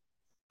Kelly.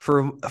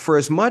 For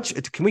as much,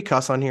 can we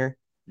cuss on here?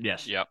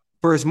 Yes. Yep.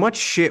 For as much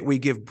shit we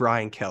give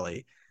Brian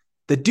Kelly,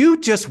 the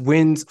dude just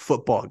wins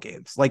football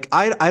games. Like,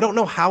 I don't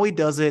know how he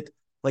does it.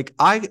 Like,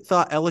 I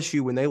thought LSU,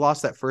 when they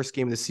lost that first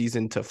game of the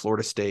season to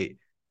Florida State,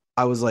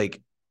 I was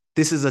like,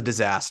 this is a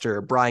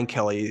disaster. Brian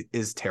Kelly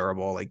is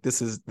terrible. Like,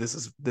 this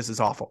is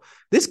awful.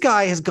 This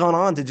guy has gone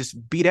on to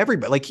just beat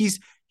everybody. Like,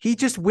 he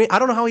just win. I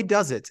don't know how he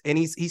does it. And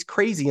he's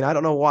crazy. And I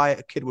don't know why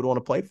a kid would want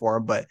to play for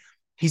him, but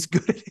he's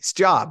good at his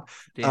job.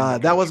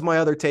 That was my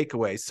other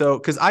takeaway. So,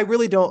 cause I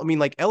really don't,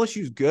 like,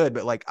 LSU's good,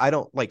 but like, I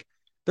don't like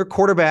their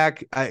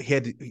quarterback.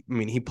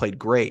 He played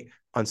great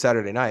on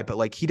Saturday night, but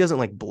like, he doesn't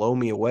like blow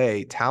me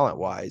away talent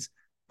wise.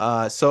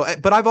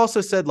 But I've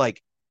also said,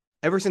 like,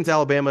 ever since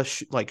Alabama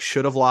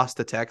should have lost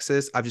to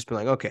Texas, I've just been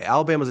like, okay,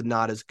 Alabama's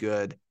not as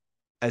good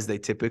as they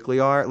typically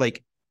are.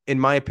 Like, in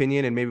my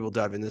opinion, and maybe we'll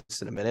dive into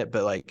this in a minute,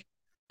 but like,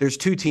 there's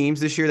two teams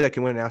this year that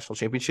can win a national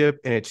championship,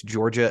 and it's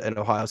Georgia and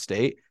Ohio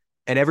State.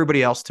 And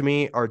everybody else to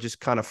me are just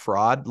kind of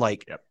fraud.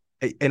 Like, yep.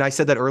 And I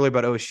said that earlier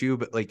about OSU,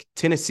 but like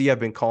Tennessee, I've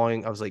been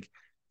calling, I was like,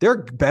 they're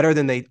better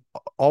than they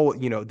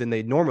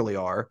normally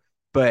are.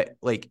 But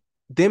like,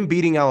 them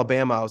beating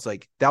Alabama, I was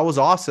like, that was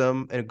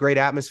awesome and a great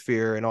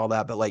atmosphere and all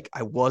that. But like,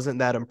 I wasn't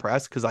that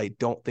impressed because I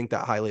don't think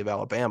that highly of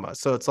Alabama.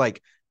 So it's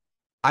like,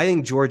 I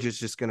think Georgia's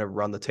just going to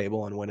run the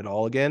table and win it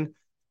all again.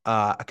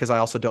 Because I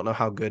also don't know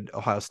how good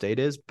Ohio State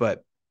is,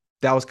 but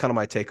that was kind of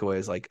my takeaway,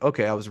 is like,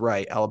 okay, I was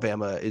right.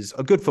 Alabama is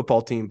a good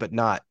football team, but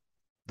not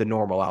the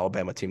normal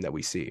Alabama team that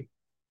we see.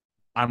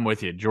 I'm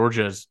with you.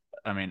 Georgia's,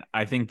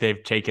 I think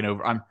they've taken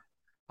over.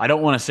 I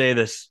don't want to say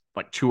this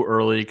like too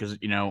early because,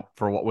 when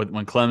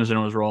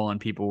Clemson was rolling,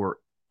 people were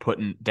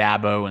putting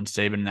Dabo and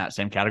Saban in that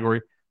same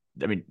category.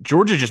 I mean,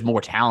 Georgia's just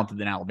more talented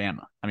than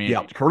Alabama. I mean,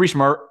 Kirby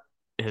Smart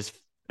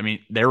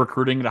they're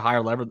recruiting at a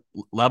higher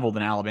level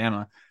than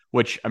Alabama,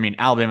 which, I mean,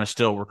 Alabama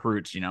still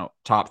recruits,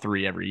 top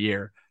 3 every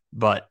year,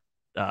 but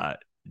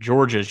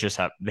Georgia's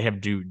they have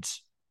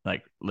dudes,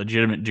 like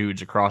legitimate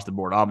dudes across the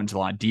board, offensive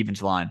line,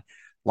 defensive line,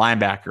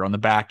 linebacker on the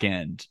back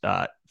end,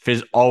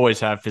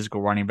 always have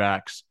physical running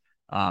backs.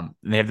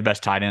 They have the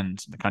best tight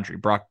ends in the country.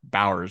 Brock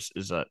Bowers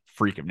is a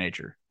freak of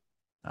nature.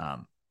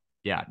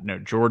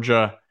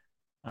 Georgia,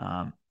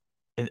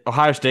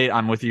 Ohio State,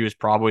 I'm with you, is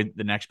probably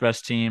the next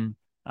best team.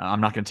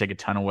 I'm not going to take a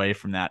ton away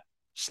from that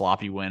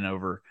sloppy win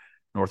over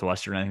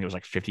Northwestern. I think it was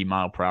like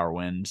 50-mile-per-hour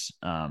winds.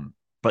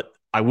 But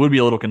I would be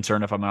a little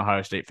concerned if I'm an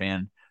Ohio State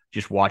fan,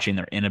 just watching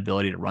their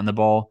inability to run the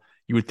ball.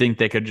 You would think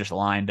they could just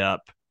lined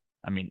up.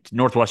 I mean,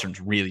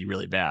 Northwestern's really,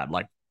 really bad,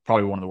 like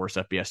probably one of the worst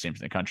FBS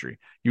teams in the country.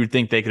 You would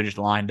think they could have just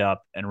lined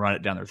up and run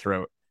it down their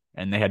throat.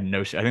 And they had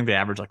I think they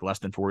averaged like less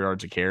than 4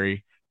 yards a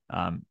carry.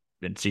 And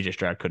CJ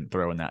Stroud couldn't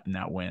throw in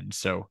that win.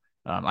 So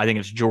I think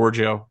it's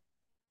Georgia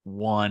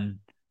 1,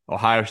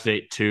 Ohio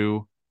State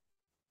 2.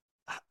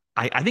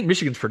 I think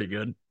Michigan's pretty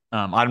good.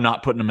 I'm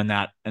not putting them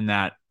in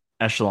that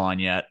echelon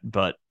yet,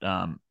 but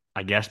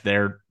I guess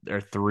they're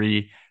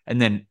 3.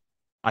 And then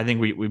I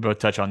think we both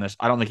touch on this.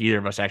 I don't think either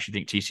of us actually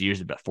think TCU is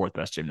the 4th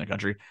best team in the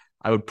country.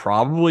 I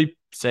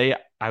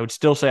would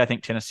still say I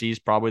think Tennessee is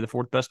probably the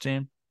 4th best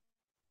team.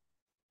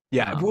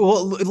 Yeah.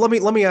 Well,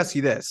 let me ask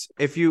you this.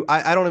 If you,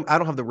 I don't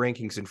have the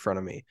rankings in front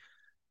of me,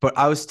 but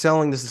I was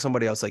telling this to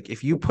somebody else. Like,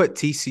 if you put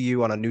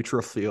TCU on a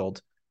neutral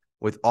field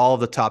with all of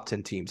the top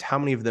 10 teams, how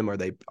many of them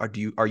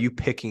are you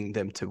picking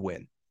them to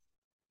win?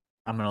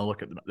 I'm gonna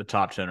look at the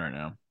top 10 right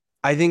now.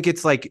 I think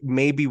it's like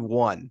maybe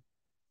 1,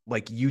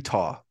 like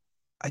Utah.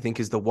 I think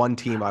is the one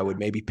team I would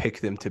maybe pick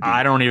them to beat.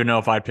 I don't even know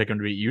if I'd pick them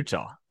to beat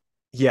Utah.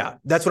 Yeah,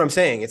 that's what I'm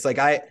saying. It's like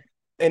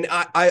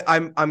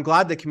I'm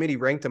glad the committee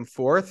ranked them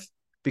 4th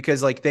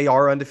because like they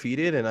are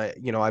undefeated, and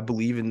I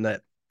believe in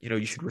that.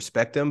 You should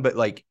respect them, but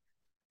like,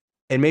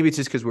 and maybe it's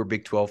just because we're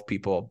Big 12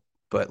 people,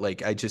 but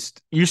like I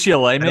just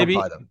UCLA maybe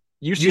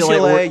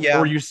UCLA yeah,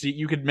 or UC.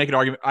 You could make an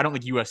argument. I don't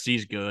think USC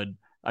is good.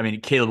 I mean,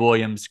 Caleb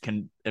Williams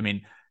can. I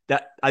mean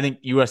that I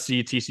think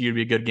USC TCU would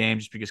be a good game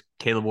just because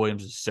Caleb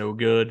Williams is so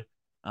good.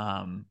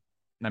 I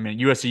mean,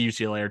 USC,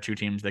 UCLA are 2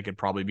 teams they could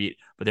probably beat,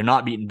 but they're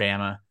not beating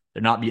Bama.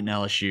 They're not beating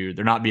LSU.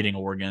 They're not beating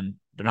Oregon.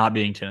 They're not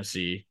beating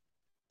Tennessee.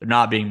 They're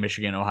not beating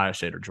Michigan, Ohio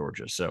State, or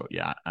Georgia. So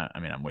yeah, I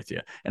mean, I'm with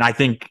you. And I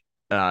think,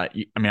 I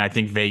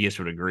think Vegas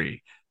would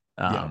agree.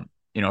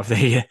 If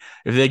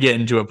they get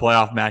into a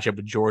playoff matchup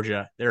with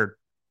Georgia, they're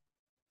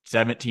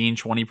 17,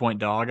 20-point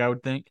dog, I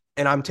would think.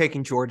 And I'm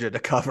taking Georgia to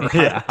cover.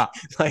 Yeah.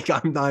 Like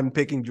I'm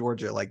picking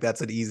Georgia. Like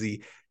that's an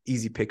easy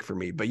pick for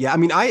me. But yeah, I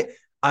mean, I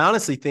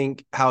honestly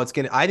think I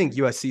think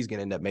USC is going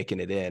to end up making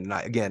it in.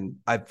 And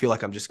I feel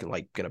like I'm just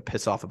going to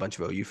piss off a bunch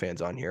of OU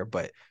fans on here,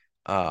 but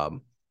I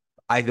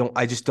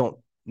just don't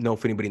know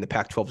if anybody in the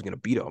Pac-12 is going to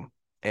beat them.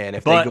 And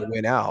if they go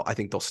win out, I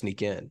think they'll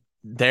sneak in.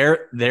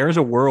 There's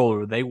a world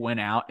where they win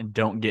out and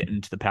don't get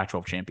into the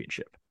Pac-12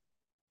 championship.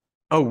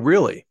 Oh,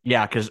 really?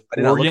 Yeah, because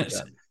Oregon,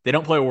 they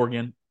don't play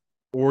Oregon.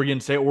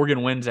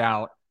 Oregon wins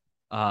out.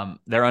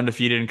 They're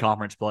undefeated in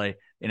conference play.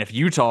 And if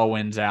Utah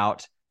wins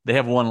out, they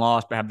have 1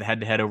 loss, but have the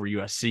head-to-head over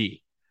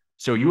USC.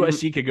 So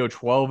USC could go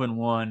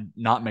 12-1,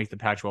 not make the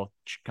Pac-12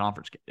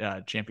 conference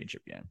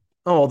championship game.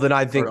 Oh, well, then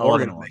I think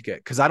Oregon will make it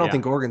because I don't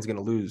think Oregon's going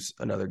to lose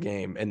another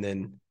game. And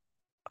then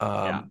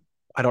I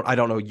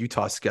don't know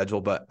Utah's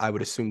schedule, but I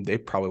would assume they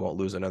probably won't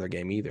lose another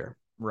game either.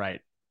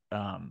 Right.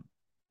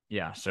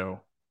 So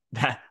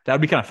that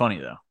would be kind of funny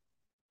though.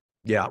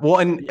 Yeah. Well,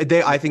 and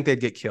I think they'd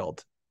get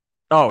killed.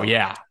 Oh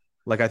yeah.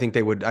 Like I think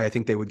they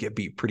would get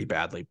beat pretty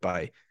badly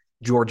by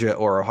Georgia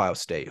or Ohio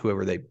State,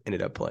 whoever they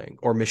ended up playing,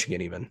 or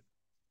Michigan even.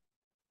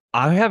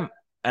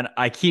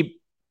 I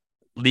keep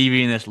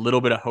leaving this little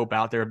bit of hope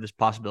out there of this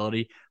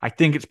possibility. I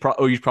think it's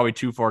OU's probably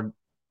too far,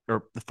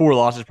 or the 4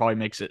 losses probably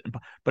makes it.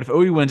 But if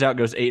OU wins out,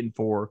 goes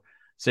 8-4,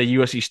 say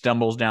USC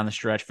stumbles down the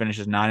stretch,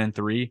 finishes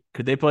 9-3,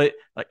 could they play?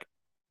 Like,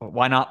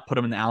 why not put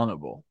them in the Alamo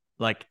Bowl?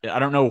 Like, I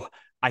don't know.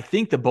 I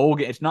think the bowl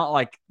game, it's not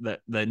like the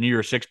New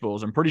Year's Six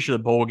bowls. I'm pretty sure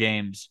the bowl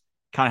games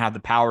kind of have the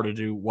power to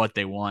do what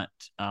they want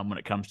when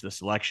it comes to the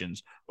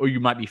selections. Or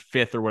you might be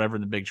 5th or whatever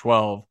in the Big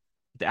 12.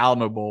 The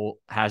Alamo Bowl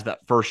has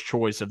that first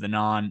choice of the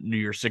non-New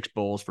Year's Six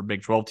bowls for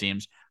Big 12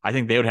 teams. I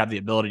think they would have the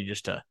ability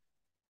just to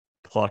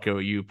pluck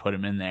OU, put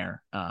them in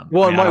there. I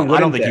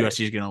don't think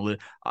USC is going to lose.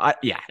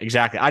 Yeah,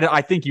 exactly.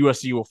 I think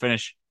USC will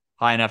finish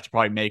high enough to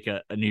probably make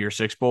a New Year's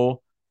Six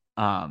bowl.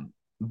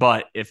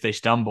 But if they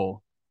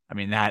stumble, I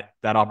mean, that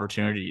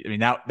opportunity, I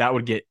mean, that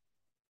would get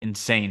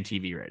insane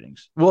TV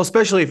ratings. Well,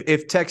 especially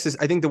if Texas,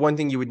 I think the one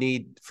thing you would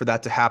need for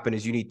that to happen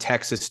is you need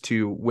Texas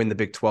to win the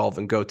Big 12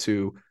 and go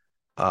to,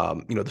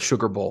 the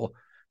Sugar Bowl,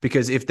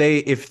 because if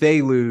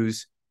they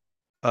lose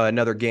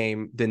another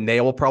game, then they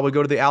will probably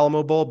go to the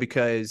Alamo Bowl,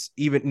 because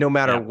even no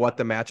matter what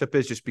the matchup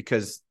is, just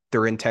because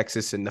they're in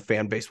Texas and the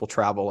fan base will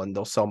travel and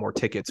they'll sell more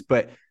tickets.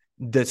 But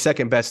the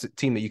second best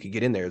team that you could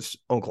get in there is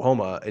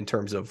Oklahoma in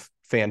terms of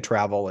fan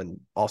travel, and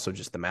also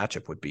just the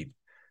matchup would be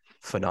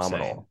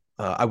phenomenal.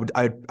 I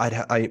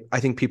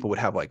think people would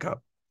have like a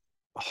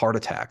heart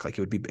attack. Like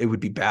it would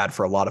be bad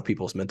for a lot of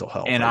people's mental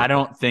health. And I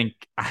don't think,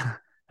 I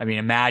mean,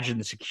 imagine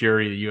the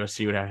security the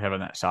USC would have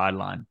on that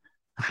sideline.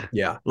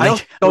 Yeah.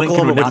 Lincoln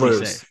would not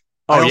be safe.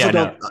 Oh, yeah.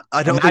 No.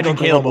 I don't imagine think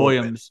Caleb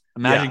Williams.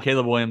 Imagine Yeah.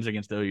 Caleb Williams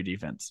against the OU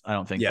defense. I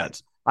don't think Yeah.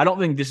 I don't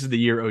think this is the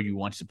year OU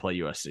wants to play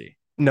USC.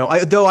 No,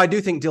 I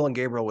do think Dylan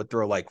Gabriel would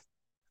throw like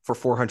for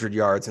 400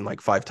 yards and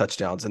like 5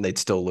 touchdowns and they'd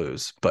still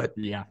lose. But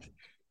yeah.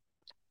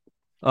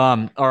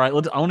 All right.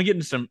 I want to get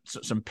into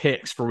some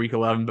picks for week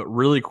 11, but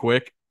really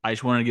quick, I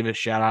just wanted to give a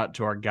shout out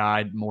to our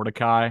guide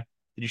Mordecai.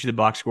 Did you see the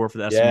box score for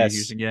the SMU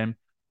Houston game?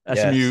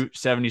 SMU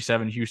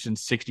 77, Houston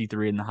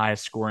 63 in the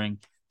highest scoring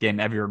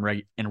game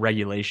ever in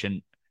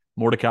regulation.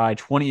 Mordecai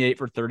 28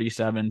 for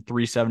 37,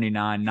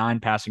 379, 9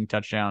 passing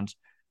touchdowns,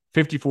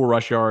 54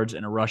 rush yards,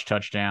 and a rush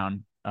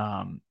touchdown.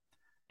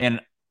 And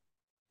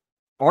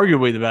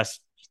arguably the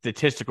best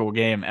statistical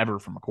game ever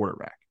from a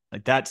quarterback.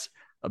 Like, that's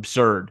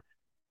absurd.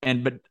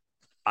 But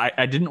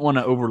I didn't want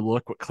to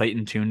overlook what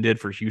Clayton Tune did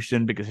for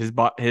Houston, because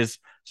his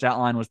stat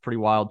line was pretty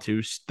wild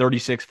too.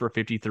 36 for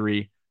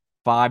 53,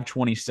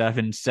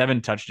 527,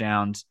 7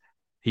 touchdowns.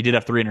 He did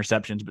have 3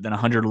 interceptions, but then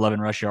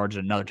 111 rush yards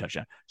and another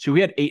touchdown. So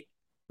we had 8.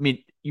 I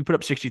mean, you put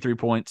up 63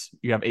 points,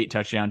 you have 8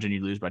 touchdowns, and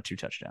you lose by 2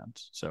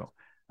 touchdowns. So,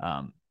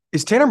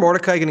 is Tanner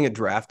Mordecai going to get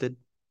drafted?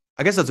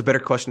 I guess that's a better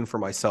question for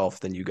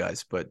myself than you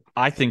guys, but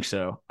I think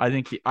so. I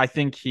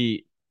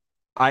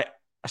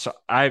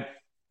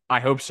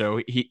hope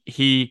so.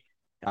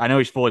 I know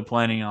he's fully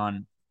planning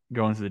on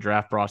going through the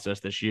draft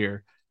process this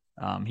year.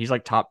 He's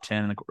like top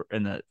 10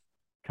 in the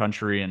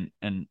country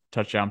and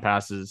touchdown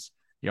passes,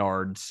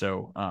 yards.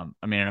 So,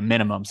 I mean, at a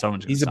minimum,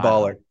 he's a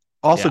baller.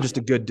 Also, just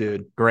a good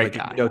dude. Great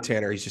guy.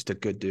 Tanner, he's just a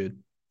good dude.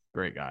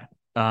 Great guy.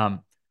 All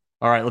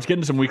right, let's get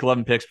into some week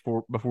 11 picks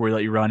before we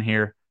let you run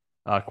here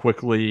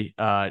quickly.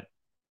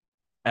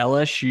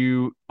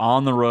 LSU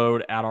on the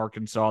road at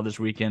Arkansas this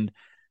weekend.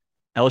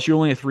 LSU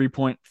only a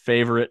 3-point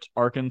favorite.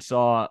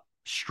 Arkansas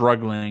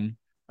struggling,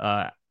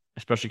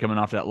 especially coming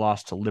off that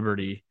loss to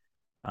Liberty.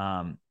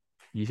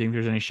 You think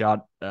there's any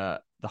shot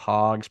the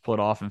Hogs pull it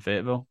off in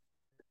Fayetteville?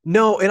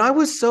 No, and I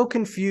was so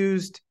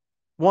confused.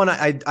 One,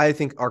 I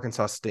think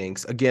Arkansas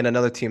stinks. Again,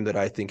 another team that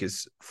I think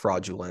is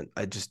fraudulent.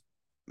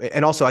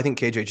 And also I think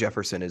KJ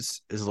Jefferson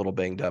is a little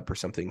banged up or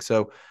something.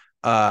 So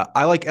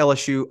I like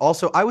LSU.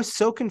 Also, I was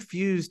so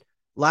confused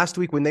last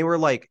week when they were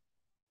like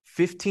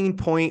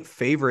 15-point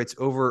favorites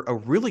over a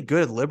really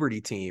good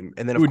Liberty team,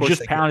 and then of course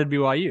just pounded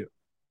BYU.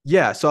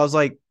 Yeah, so I was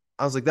like,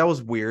 that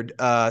was weird.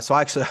 So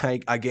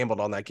actually, I gambled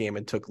on that game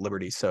and took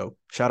Liberty. So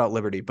shout out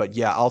Liberty. But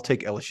yeah, I'll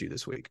take LSU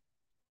this week.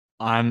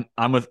 I'm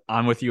with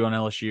you on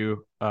LSU.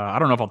 I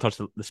don't know if I'll touch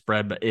the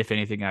spread, but if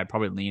anything, I'd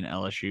probably lean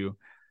LSU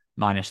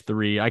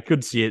 -3. I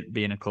could see it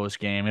being a close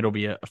game. It'll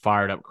be a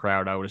fired up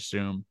crowd, I would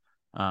assume.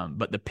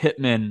 But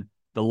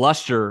the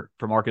luster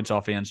from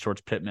Arkansas fans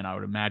towards Pittman, I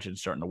would imagine,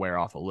 starting to wear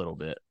off a little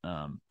bit.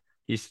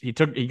 He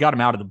got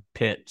him out of the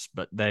pits,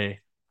 but they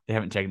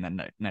haven't taken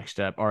that next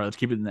step. All right, let's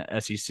keep it in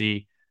the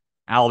SEC.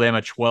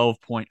 Alabama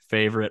 12-point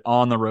favorite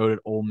on the road at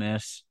Ole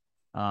Miss.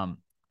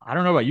 I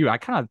don't know about you. I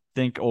kind of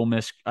think Ole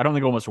Miss. I don't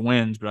think Ole Miss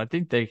wins, but I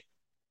kind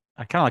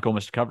of like Ole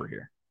Miss to cover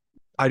here.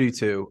 I do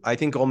too. I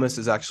think Ole Miss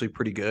is actually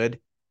pretty good.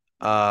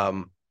 I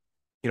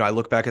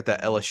look back at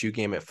that LSU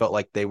game. It felt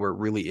like they were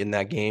really in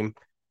that game,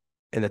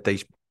 and that they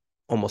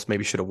almost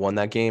maybe should have won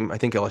that game. I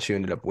think LSU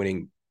ended up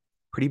winning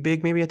pretty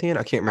big, maybe at the end.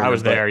 I can't remember. I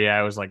was there.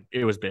 Yeah,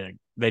 it was big.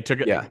 They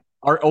took it. Yeah.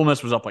 Our Ole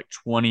Miss was up like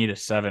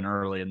 20-7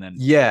 early, and then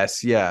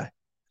yes, yeah.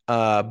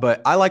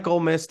 But I like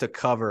Ole Miss to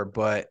cover,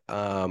 but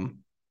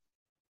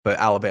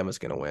Alabama's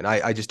going to win.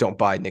 I just don't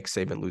buy Nick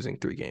Saban losing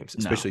 3 games,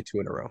 especially 2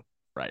 in a row.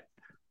 Right.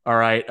 All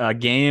right.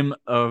 Game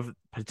of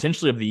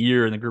potentially of the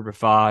year in the group of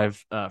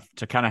 5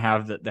 to kind of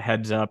have the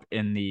heads up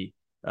in the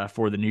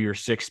for the New Year's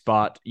 6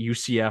 spot.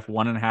 UCF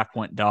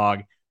 1.5-point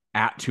dog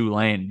at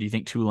Tulane. Do you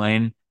think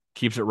Tulane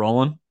keeps it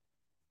rolling?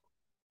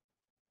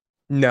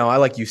 No, I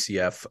like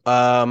UCF.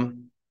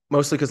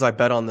 Mostly because I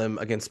bet on them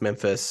against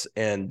Memphis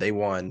and they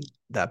won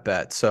that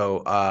bet.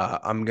 So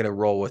I'm going to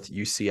roll with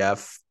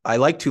UCF. I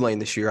like Tulane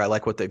this year. I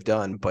like what they've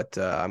done, but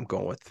I'm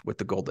going with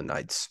the Golden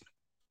Knights.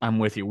 I'm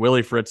with you.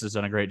 Willie Fritz has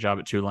done a great job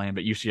at Tulane,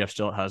 but UCF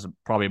still has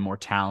probably a more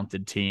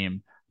talented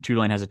team.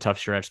 Tulane has a tough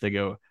stretch. They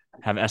go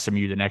have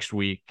SMU the next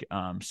week.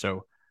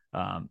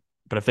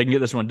 But if they can get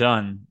this one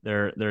done,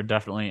 they're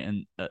definitely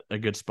in a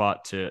good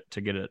spot to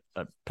get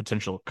a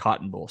potential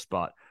Cotton Bowl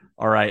spot.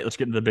 All right, let's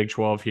get into the Big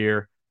 12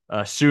 here.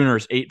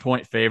 Sooners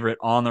 8-point favorite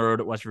on the road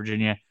at West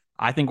Virginia.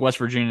 I think West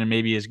Virginia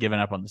maybe has given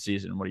up on the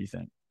season. What do you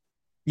think?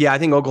 Yeah, I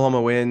think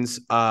Oklahoma wins.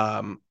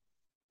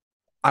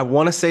 I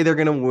want to say they're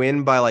going to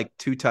win by like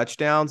 2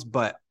 touchdowns,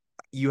 but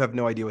you have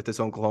no idea with this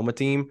Oklahoma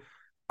team.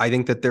 I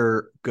think that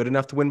they're good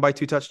enough to win by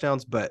 2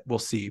 touchdowns, but we'll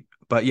see.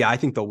 But yeah, I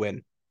think they'll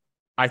win.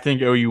 I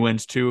think OU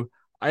wins too.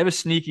 I have a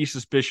sneaky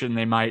suspicion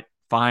they might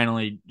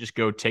finally just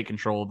go take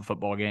control of the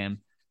football game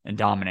and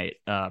dominate.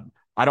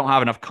 I I don't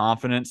have enough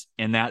confidence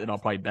in that I'll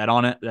probably bet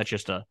on it. That's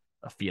just a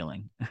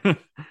feeling.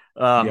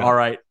 All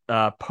right.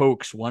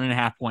 Pokes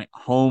 1.5 point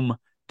home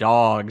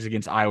dogs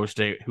against Iowa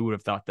State. Who would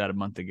have thought that a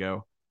month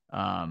ago?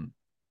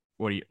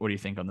 What do you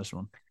think on this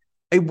one?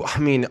 I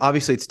mean,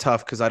 obviously it's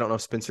tough because I don't know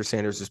if Spencer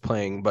Sanders is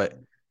playing, but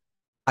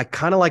I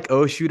kind of like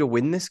OSU to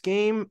win this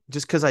game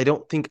just because I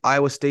don't think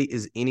Iowa State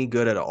is any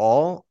good at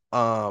all.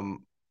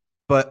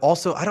 But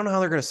also I don't know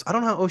how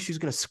OSU is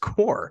gonna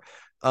score.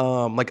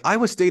 Like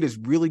Iowa State is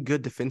really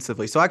good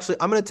defensively. So actually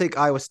I'm gonna take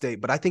Iowa State,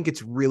 but I think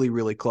it's really,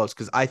 really close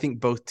because I think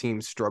both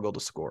teams struggle to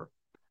score.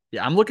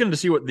 Yeah, I'm looking to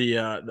see what the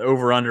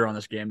over under on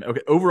this game.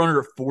 Okay, over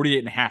under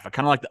 48.5. I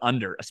kind of like the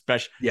under,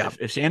 especially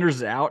if Sanders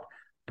is out.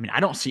 I mean,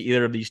 I don't see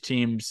either of these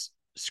teams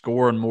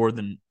scoring more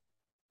than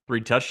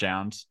 3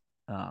 touchdowns.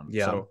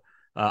 So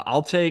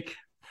I'll take.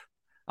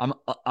 I'm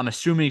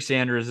assuming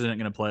Sanders isn't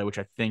going to play, which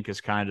I think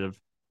is kind of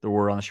the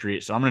word on the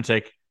street. So I'm going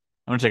to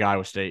take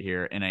Iowa State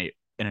here in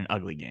an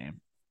ugly game.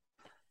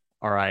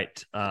 All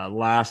right,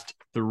 last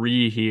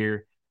 3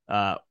 here.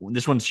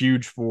 This one's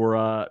huge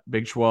for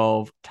Big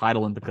 12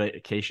 title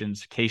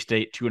implications.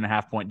 K-State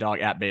 2.5 point dog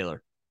at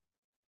Baylor.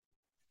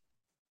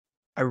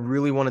 I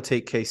really want to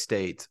take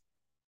K-State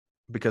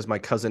because my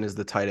cousin is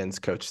the tight ends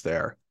coach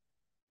there.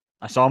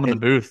 I saw him in the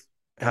booth.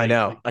 I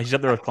know. He's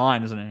up there with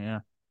Klein, isn't he? Yeah.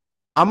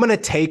 I'm going to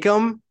take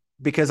him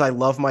because I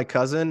love my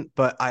cousin,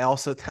 but I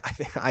also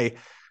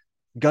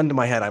gun to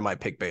my head, I might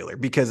pick Baylor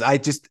because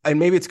and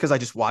maybe it's because I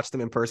just watched them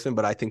in person,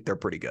 but I think they're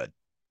pretty good.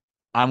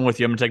 I'm with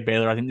you. I'm going to take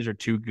Baylor. I think these are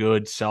 2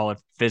 good, solid,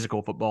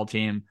 physical football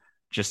team.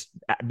 Just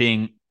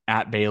being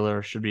at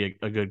Baylor should be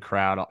a good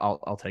crowd.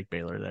 I'll take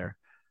Baylor there.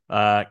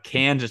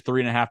 Kansas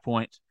 3.5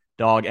 point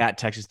dog at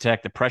Texas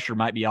Tech. The pressure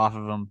might be off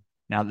of them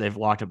now that they've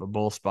locked up a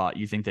bowl spot.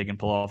 You think they can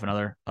pull off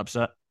another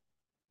upset?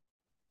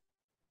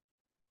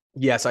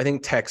 Yes, I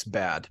think Tech's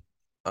bad.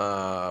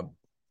 I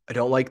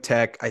don't like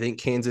Tech. I think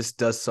Kansas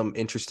does some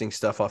interesting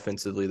stuff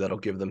offensively that'll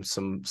give them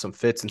some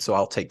fits, and so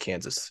I'll take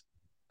Kansas.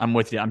 I'm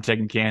with you. I'm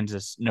taking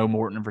Kansas. No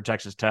Morton for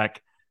Texas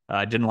Tech.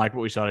 Didn't like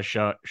what we saw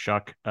to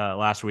Shuck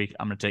last week.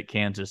 I'm going to take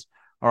Kansas.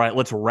 All right,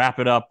 let's wrap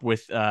it up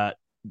with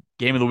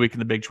game of the week in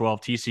the Big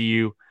 12.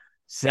 TCU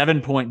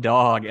 7-point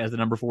dog as the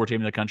number 4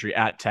 team in the country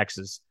at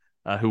Texas.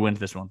 Who wins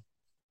this one?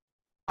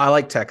 I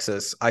like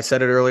Texas. I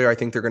said it earlier. I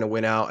think they're going to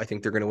win out. I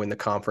think they're going to win the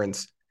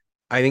conference.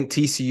 I think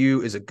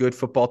TCU is a good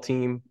football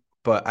team,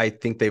 but I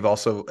think they've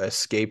also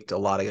escaped a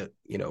lot of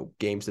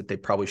games that they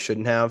probably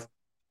shouldn't have.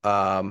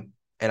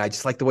 And I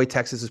just like the way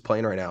Texas is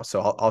playing right now. So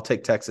I'll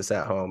take Texas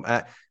at home.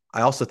 I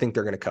also think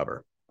they're going to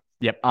cover.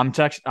 Yep, I'm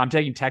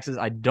taking Texas.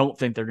 I don't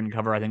think they're going to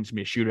cover. I think it's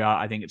going to be a shootout.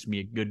 I think it's going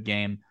to be a good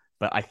game,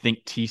 but I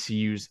think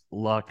TCU's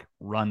luck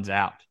runs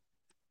out.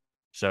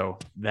 So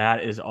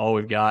that is all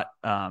we've got.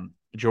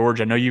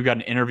 George, I know you've got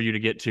an interview to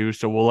get to,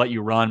 so we'll let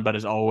you run. But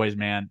as always,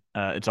 man,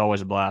 it's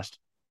always a blast.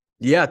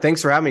 Yeah,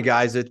 thanks for having me,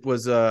 guys. It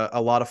was a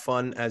lot of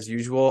fun as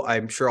usual.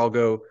 I'm sure I'll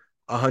go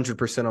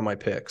 100% on my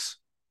picks.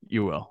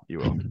 You will.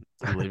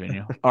 I believe in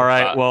you. All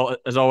right. Well,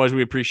 as always,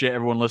 we appreciate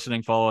everyone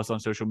listening. Follow us on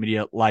social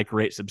media, like,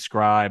 rate,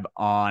 subscribe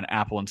on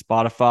Apple and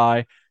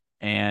Spotify.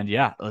 And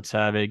yeah, let's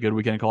have a good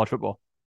weekend of college football.